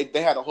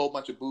 They had a whole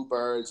bunch of boo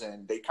birds,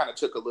 and they kind of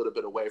took a little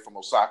bit away from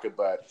Osaka.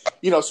 But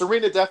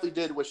Serena definitely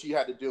did what she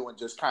had to do, and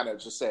just kind of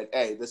just said,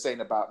 "Hey, this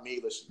ain't about me.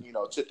 Let's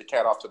tip the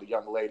cat off to the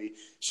young lady.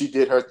 She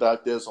did her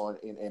thug this on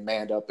and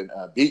manned up and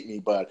beat me."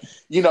 But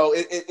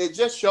it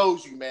just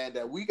shows you, man,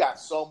 that we got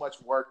so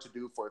much work to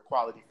do for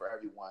equality for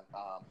everyone.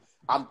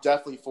 I'm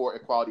definitely for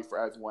equality for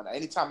everyone.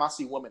 Anytime I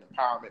see women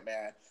empowerment,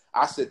 man,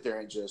 I sit there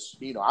and just,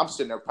 I'm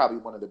sitting there probably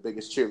one of the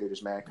biggest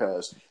cheerleaders, man,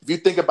 because if you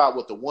think about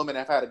what the women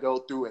have had to go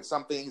through and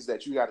some things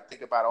that you got to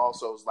think about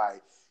also is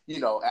like,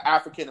 an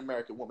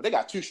African-American woman, they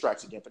got two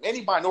strikes against them.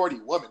 Any minority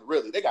woman,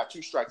 really, they got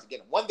two strikes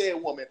against them. One, they a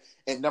woman,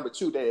 and number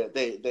two, they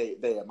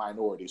a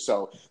minority.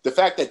 So the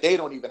fact that they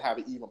don't even have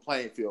an even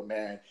playing field,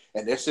 man,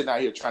 and they're sitting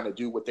out here trying to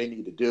do what they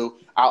need to do,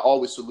 I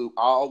always salute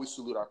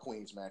our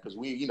queens, man, because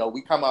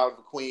we come out of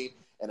a queen.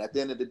 And at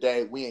the end of the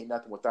day, we ain't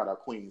nothing without our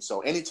queen.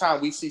 So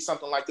anytime we see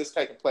something like this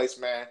taking place,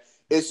 man,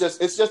 it's just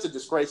a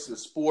disgrace to the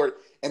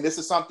sport. And this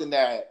is something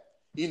that,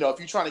 if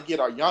you're trying to get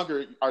our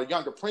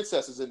younger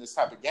princesses in this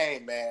type of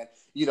game, man,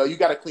 you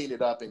got to clean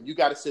it up and you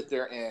got to sit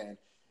there and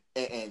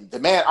the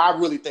man, I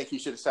really think he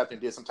should have stepped and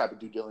did some type of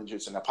due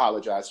diligence and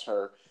apologized to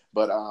her.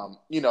 But,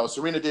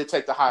 Serena did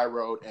take the high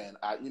road, and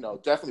I,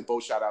 definitely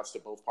both shout outs to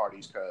both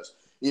parties because,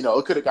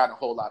 it could have gotten a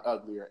whole lot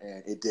uglier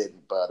and it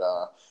didn't. But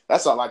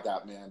that's all I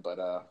got, man. But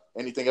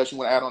anything else you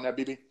want to add on that,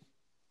 BB?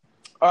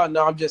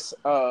 No, I'm just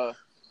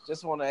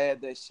want to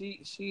add that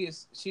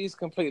she's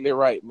completely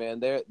right, man.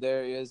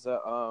 There is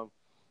a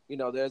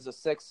there's a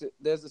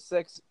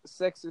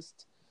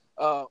sexist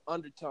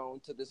undertone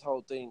to this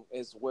whole thing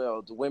as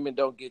well. The women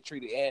don't get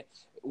treated, and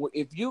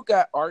if you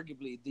got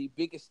arguably the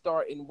biggest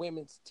star in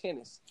women's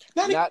tennis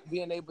not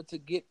being able to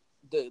get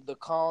the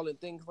call and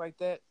things like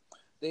that,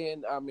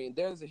 then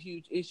there's a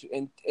huge issue.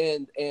 And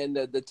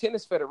the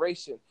tennis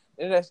federation,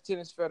 International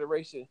Tennis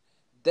Federation,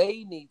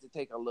 they need to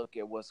take a look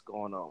at what's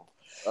going on.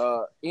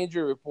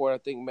 Injury report, I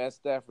think Matt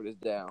Stafford is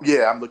down.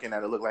 Yeah, I'm looking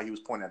at it. Look like he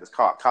was pointing at his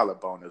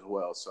collarbone as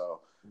well.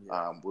 So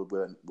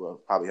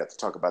we'll probably have to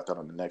talk about that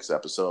on the next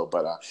episode.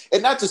 But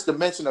and not just to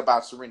mention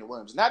about Serena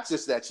Williams, not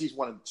just that she's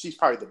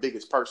probably the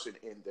biggest person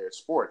in their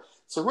sport.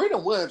 Serena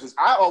Williams is.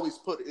 I always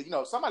put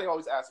somebody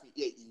always asks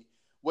me,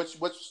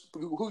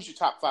 who's your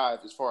top five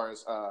as far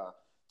as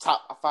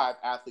top five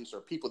athletes or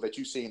people that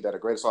you've seen that are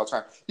greatest all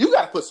time? You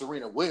got to put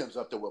Serena Williams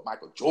up there with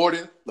Michael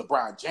Jordan,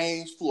 LeBron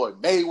James,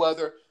 Floyd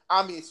Mayweather.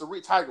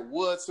 Tiger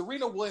Woods.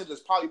 Serena Williams is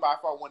probably by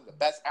far one of the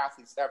best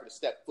athletes ever to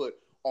step foot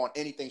on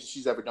anything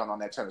she's ever done on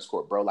that tennis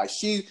court, bro. Like,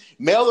 she,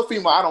 male or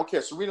female, I don't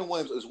care. Serena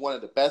Williams is one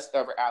of the best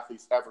ever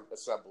athletes ever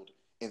assembled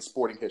in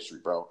sporting history,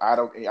 bro. I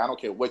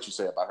don't care what you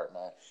say about her,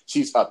 man.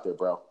 She's up there,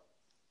 bro.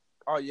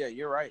 Oh yeah,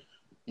 you're right.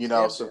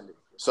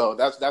 So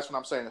that's what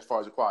I'm saying as far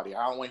as equality.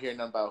 I don't want to hear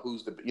nothing about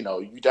who's the,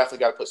 you definitely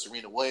got to put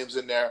Serena Williams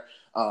in there.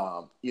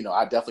 I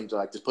definitely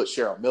like to put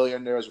Cheryl Miller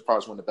in there as far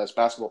as one of the best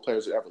basketball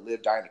players that ever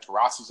lived. Diana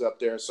Taurasi's up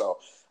there. So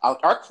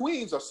our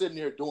queens are sitting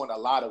there doing a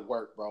lot of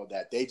work, bro,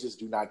 that they just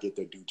do not get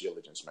their due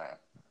diligence, man.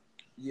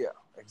 Yeah,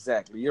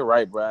 exactly. You're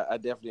right, bro. I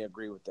definitely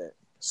agree with that.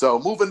 So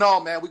moving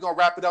on, man, we're going to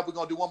wrap it up. We're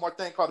going to do one more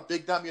thing called the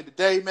Big Dummy of the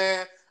Day,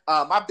 man.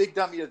 My Big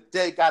Dummy of the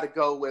Day got to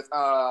go with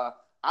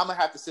I'm going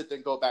to have to sit there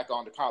and go back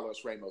on to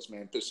Carlos Ramos,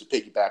 man, just to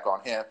piggyback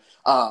on him.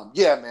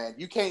 Yeah, man,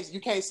 you can't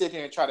sit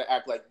here and try to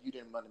act like you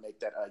didn't want to make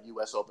that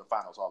U.S. Open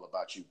Finals all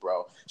about you,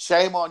 bro.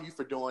 Shame on you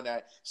for doing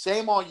that.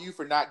 Shame on you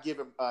for not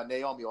giving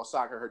Naomi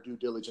Osaka her due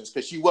diligence,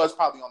 because she was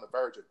probably on the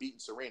verge of beating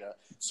Serena.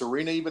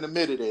 Serena even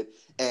admitted it,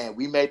 and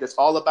we made this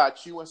all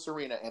about you and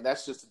Serena, and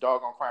that's just a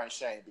doggone crying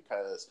shame,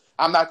 because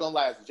I'm not going to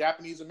lie, as a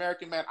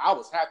Japanese-American, man, I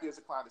was happy as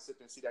a clown to sit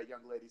there and see that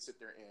young lady sit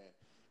there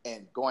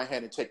and go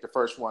ahead and take the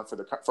first one for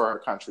her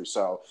country.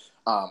 So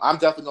I'm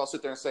definitely going to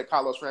sit there and say,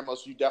 Carlos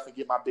Ramos, you definitely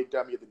get my Big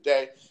Dummy of the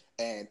Day.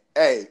 And,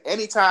 hey,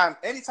 anytime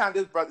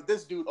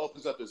this dude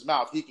opens up his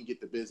mouth, he can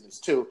get the business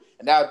too.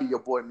 And that would be your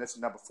boy, Mr.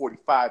 Number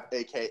 45,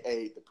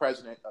 a.k.a. the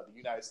President of the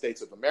United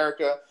States of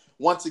America.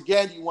 Once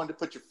again, you wanted to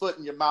put your foot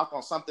in your mouth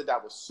on something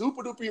that was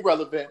super-duper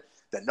irrelevant,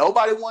 that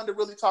nobody wanted to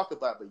really talk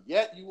about, but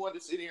yet you wanted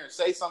to sit here and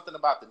say something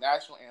about the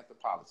national anthem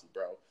policy,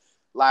 bro.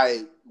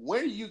 Like,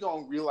 when are you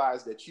going to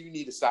realize that you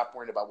need to stop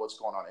worrying about what's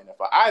going on in the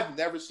NFL? I've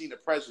never seen a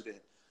president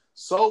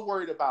so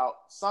worried about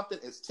something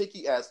as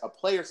ticky as a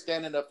player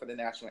standing up for the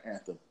national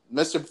anthem.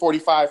 Mr.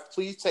 45,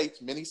 please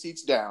take many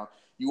seats down.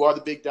 You are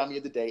the big dummy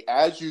of the day,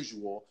 as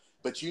usual.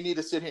 But you need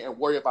to sit here and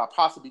worry about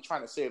possibly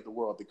trying to save the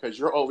world because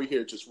you're over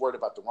here just worried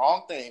about the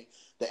wrong thing.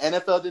 The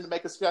NFL didn't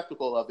make a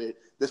spectacle of it.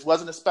 This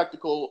wasn't a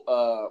spectacle,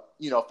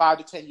 5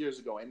 to 10 years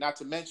ago. And not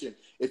to mention,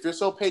 if you're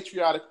so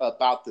patriotic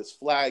about this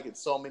flag and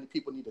so many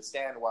people need to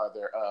stand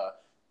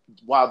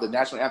while the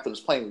national anthem is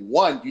playing,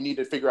 one, you need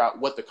to figure out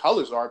what the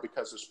colors are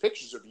because there's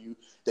pictures of you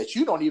that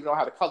you don't even know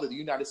how to color the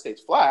United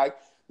States flag.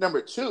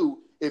 Number two,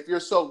 if you're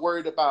so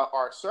worried about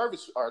our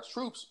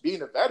troops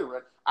being a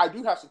veteran, I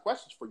do have some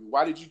questions for you.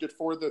 Why did you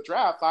defer the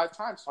draft 5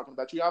 times talking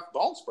about you have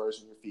bone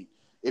spurs in your feet?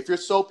 If you're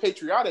so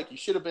patriotic, you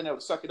should have been able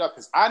to suck it up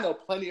because I know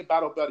plenty of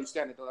battle buddies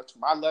standing to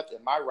my left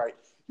and my right,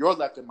 your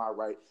left and my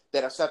right,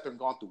 that have sat there and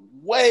gone through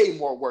way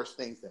more worse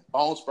things than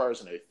bone spurs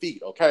in their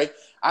feet, okay?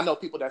 I know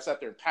people that sat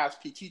there and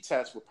passed PT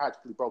tests with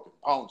practically broken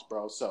bones,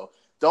 bro. So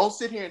don't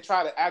sit here and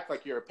try to act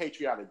like you're a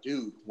patriotic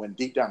dude when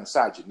deep down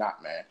inside you're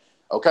not, man.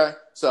 Okay?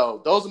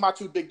 So those are my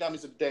 2 big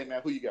dummies of the day,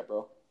 man. Who you got,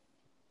 bro?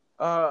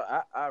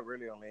 I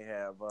really only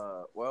have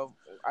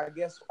I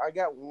guess I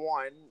got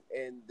one,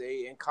 and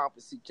they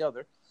encompass each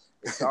other.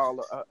 It's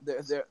all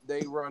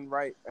they run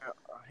right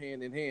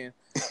hand in hand.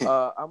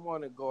 I'm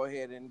going to go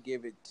ahead and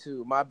give it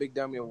to my big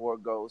dummy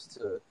award goes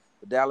to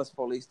the Dallas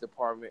Police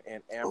Department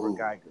and Amber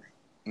Geiger.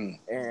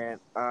 And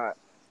I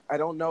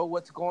don't know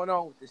what's going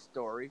on with this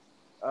story.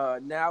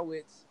 Now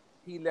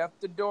he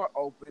left the door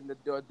open.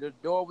 The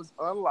door was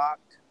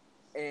unlocked,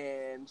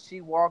 and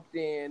she walked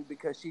in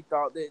because she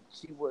thought that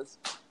she was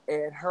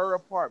at her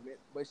apartment,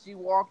 but she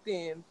walked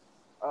in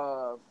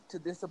to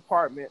this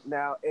apartment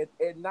now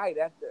at night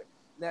after.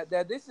 Now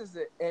this is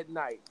at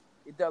night.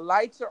 The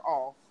lights are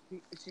off.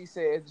 She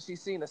says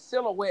she's seen a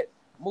silhouette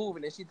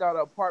moving, and she thought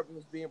her apartment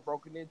was being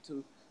broken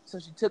into. So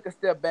she took a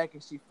step back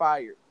and she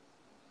fired.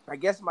 I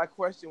guess my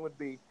question would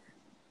be,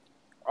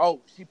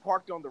 she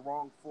parked on the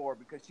wrong floor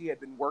because she had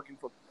been working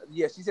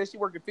she said she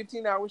worked a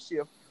 15-hour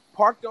shift,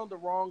 parked on the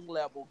wrong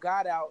level,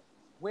 got out,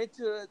 went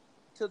to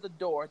the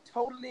door,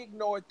 totally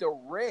ignored the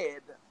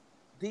red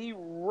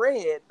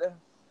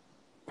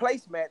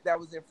placemat that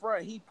was in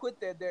front. He put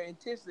that there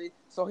intentionally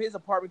so his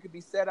apartment could be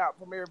set out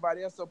from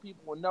everybody else so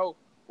people would know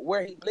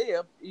where he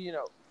lived,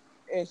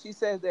 And she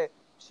says that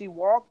she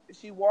walked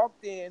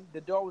in,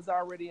 the door was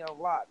already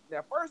unlocked.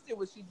 Now, first it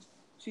was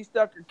she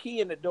stuck her key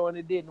in the door and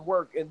it didn't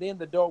work, and then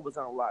the door was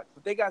unlocked.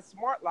 But they got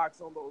smart locks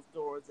on those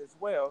doors as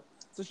well.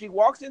 So she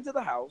walks into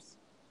the house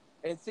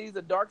and sees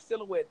a dark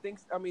silhouette,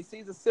 thinks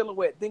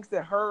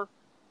that her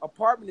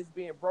apartment is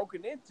being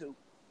broken into,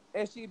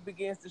 and she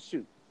begins to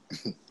shoot.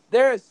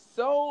 There's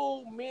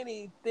so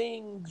many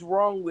things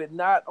wrong with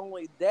not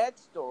only that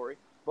story,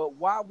 but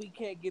why we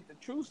can't get the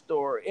true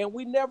story, and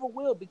we never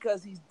will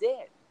because he's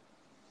dead.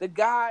 The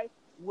guy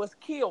was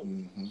killed.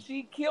 Mm-hmm.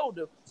 She killed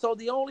him. So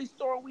the only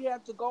story we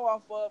have to go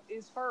off of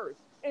is hers,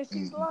 and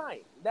she's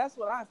lying. That's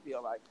what I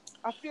feel like.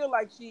 I feel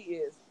like she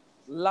is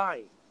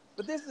lying.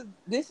 But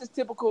this is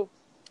typical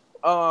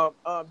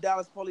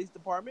Dallas Police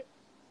Department,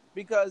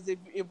 because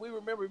if we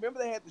remember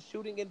they had the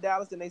shooting in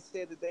Dallas, and they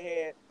said that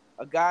they had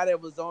a guy that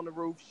was on the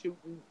roof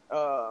shooting.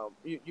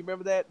 You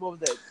remember that? What was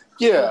that?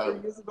 Yeah.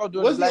 2 years ago,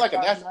 wasn't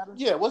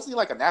he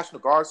like a National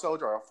Guard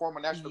soldier or a former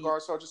National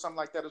Guard soldier, something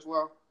like that as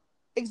well?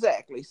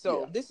 Exactly.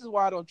 So this is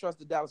why I don't trust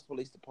the Dallas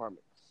Police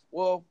Department.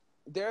 Well,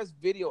 there's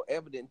video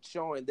evidence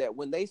showing that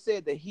when they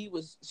said that he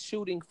was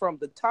shooting from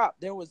the top,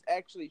 there was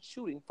actually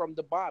shooting from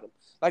the bottom.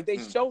 Like they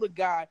showed a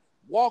guy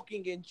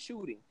walking and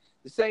shooting.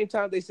 The same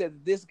time they said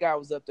that this guy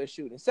was up there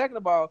shooting. Second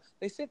of all,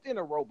 they sent in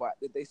a robot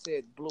that they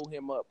said blew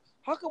him up.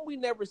 How come we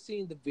never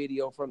seen the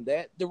video from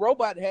that? The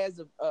robot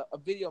has a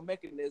video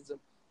mechanism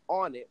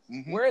on it.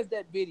 Mm-hmm. Where is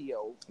that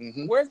video?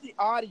 Mm-hmm. Where's the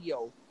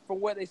audio from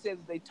where they said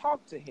that they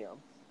talked to him?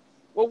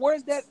 Well,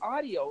 where's that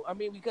audio? I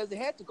mean, because it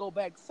had to go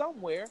back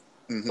somewhere.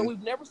 Mm-hmm. So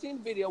we've never seen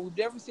the video. We've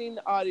never seen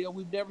the audio.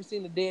 We've never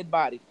seen the dead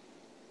body.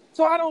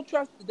 So I don't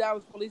trust the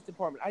Dallas Police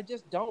Department. I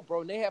just don't,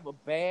 bro. And they have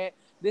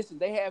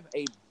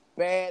a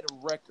bad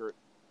record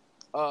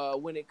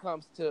when it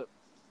comes to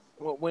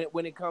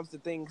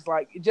things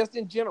like just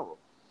in general.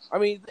 I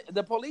mean,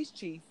 the police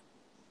chief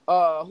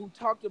who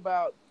talked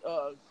about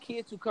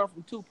kids who come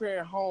from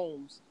 2-parent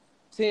homes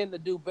tend to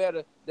do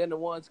better than the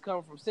ones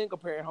come from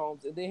single-parent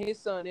homes, and then his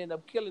son ended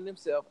up killing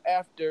himself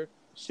after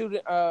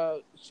shooting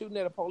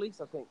at a police,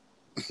 I think.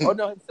 Oh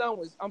no, his son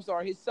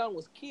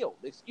was killed.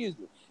 Excuse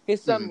me, his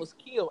son was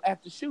killed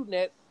after shooting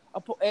at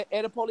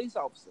a police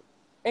officer,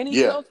 and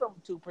he comes from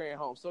a 2-parent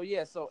home. So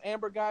so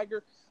Amber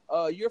Geiger,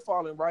 you're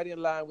falling right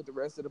in line with the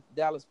rest of the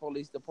Dallas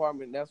Police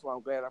Department. And that's why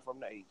I'm glad I'm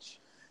from the H.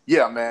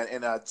 Yeah, man,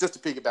 and just to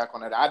piggyback on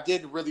that, I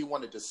did really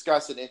want to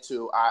discuss it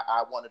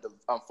I wanted to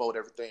unfold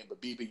everything,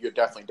 but BB, you're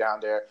definitely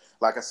down there.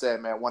 Like I said,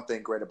 man, one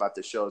thing great about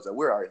this show is that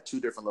we are in 2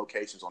 different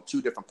locations on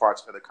 2 different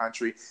parts of the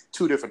country,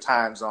 2 different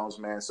time zones,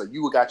 man. So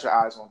you got your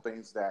eyes on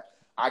things that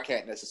I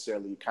can't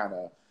necessarily kind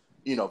of,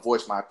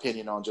 voice my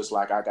opinion on, just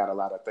like I got a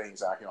lot of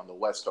things out here on the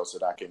West Coast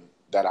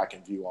that I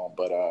can view on.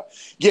 But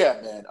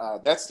yeah, man,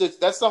 that's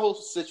the whole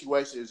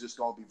situation is just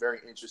going to be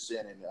very interesting,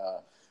 and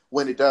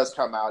when it does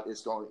come out,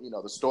 it's going,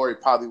 the story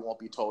probably won't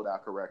be told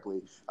out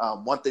correctly.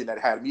 One thing that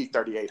had me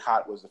 38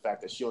 hot was the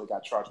fact that she only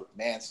got charged with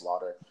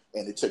manslaughter,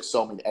 and it took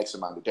so many X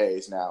amount of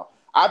days. Now,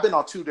 I've been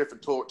on two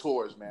different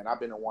tours, man. I've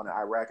been in one in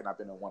Iraq and I've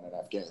been in one in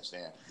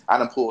Afghanistan. I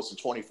done pulled some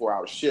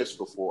 24-hour shifts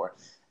before,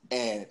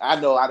 and I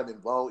know I'd have been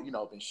blown,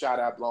 been shot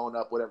at, blown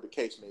up, whatever the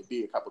case may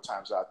be, a couple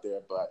times out there.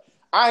 But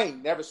I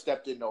ain't never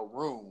stepped in no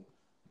room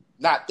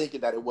not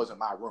thinking that it wasn't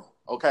my room.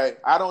 Okay,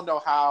 I don't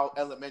know how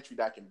elementary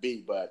that can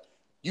be, but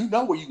you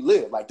know where you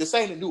live. Like, this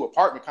ain't a new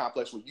apartment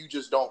complex where you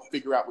just don't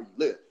figure out where you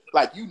live.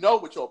 Like, you know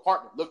what your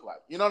apartment look like.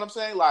 You know what I'm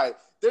saying? Like,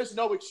 there's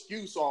no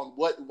excuse on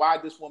why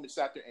this woman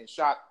sat there and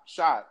shot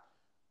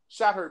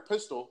her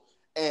pistol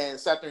and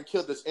sat there and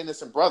killed this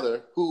innocent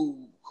brother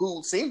who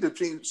seemed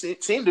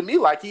to me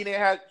like he ain't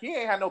had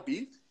no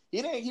beef.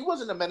 He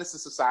wasn't a menace to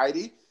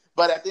society.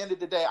 But at the end of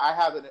the day,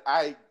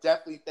 I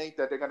definitely think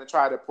that they're going to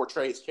try to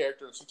portray his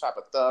character as some type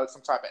of thug,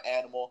 some type of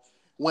animal,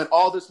 when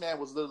all this man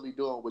was literally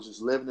doing was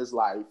just living his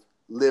life,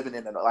 living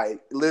in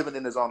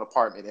his own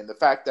apartment. And the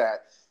fact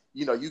that,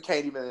 you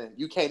can't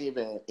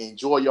even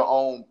enjoy your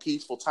own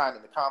peaceful time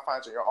in the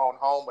confines of your own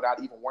home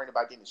without even worrying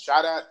about getting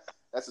shot at,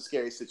 that's a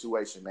scary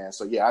situation, man.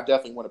 So yeah, I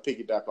definitely want to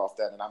piggyback off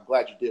that, and I'm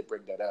glad you did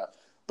bring that up.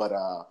 But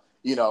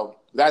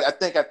that, I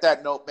think at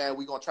that note, man,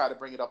 we're gonna try to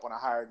bring it up on a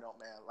higher note,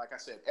 man. Like I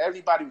said,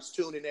 everybody who's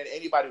tuning in,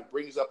 anybody who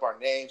brings up our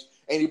names,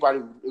 anybody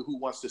who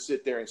wants to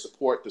sit there and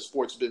support the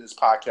Sports Business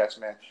Podcast,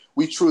 man,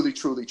 we truly,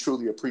 truly,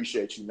 truly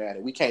appreciate you, man.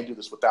 And we can't do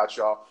this without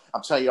y'all.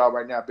 I'm telling y'all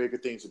right now, bigger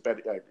things are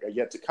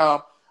yet to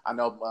come. I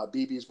know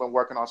BB's been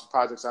working on some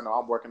projects. I know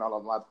I'm working on a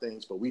lot of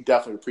things, but we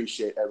definitely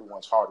appreciate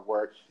everyone's hard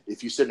work.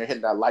 If you're sitting there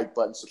hitting that like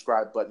button,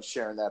 subscribe button,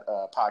 sharing that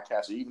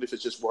podcast, or even if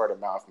it's just word of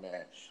mouth,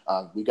 man,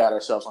 we got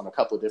ourselves on a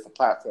couple of different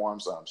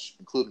platforms,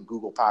 including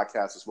Google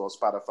Podcasts as well as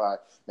Spotify.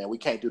 Man, we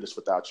can't do this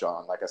without y'all.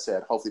 And like I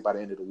said, hopefully by the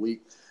end of the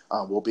week,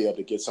 we'll be able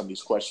to get some of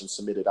these questions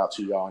submitted out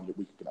to y'all, and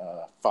we can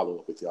follow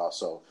up with y'all.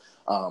 So,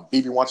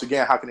 BB, once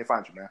again, how can they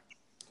find you, man?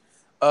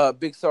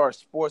 Big Sarge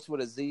Sports with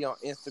a Z on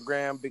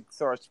Instagram, Big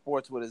Sarge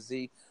Sports with a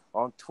Z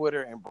on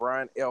Twitter, and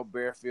Brian L.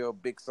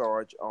 Bearfield, Big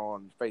Sarge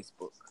on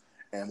Facebook.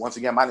 And once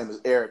again, my name is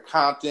Eric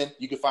Compton.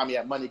 You can find me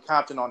at Money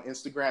Compton on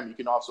Instagram. You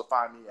can also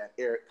find me at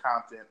Eric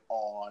Compton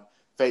on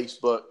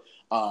Facebook.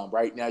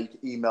 Right now, you can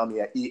email me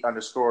at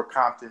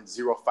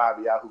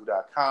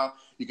e_Compton05@yahoo.com.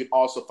 You can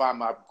also find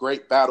my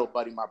great battle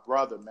buddy, my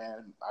brother,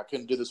 man. I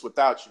couldn't do this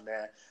without you,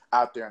 man.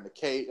 Out there in the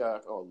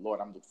oh Lord,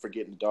 I'm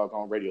forgetting the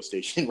doggone radio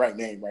station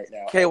name right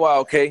now.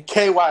 KYOK.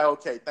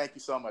 KYOK. Thank you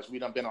so much. We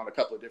done been on a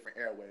couple of different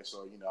airwaves,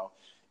 so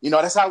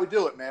that's how we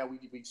do it, man. We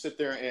sit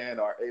there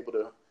and are able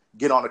to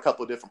get on a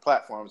couple of different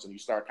platforms, and you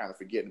start kind of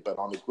forgetting. But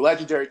on the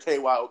legendary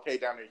KYOK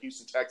down in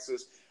Houston,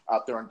 Texas,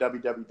 out there on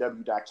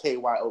www.kyok.org.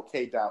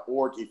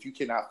 If you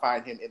cannot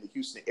find him in the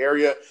Houston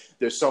area,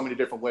 there's so many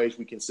different ways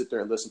we can sit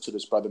there and listen to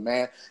this brother,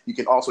 man. You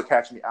can also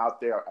catch me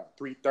out there at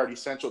 3:30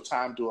 Central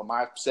Time doing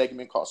my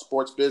segment called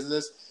Sports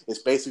Business. It's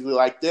basically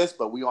like this,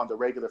 but we on the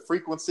regular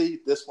frequency.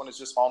 This one is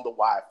just on the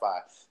Wi-Fi.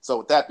 So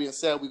with that being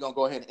said, we're going to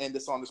go ahead and end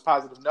this on this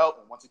positive note.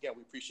 And once again,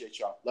 we appreciate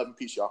y'all. Love and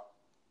peace, y'all.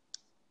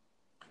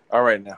 All right now.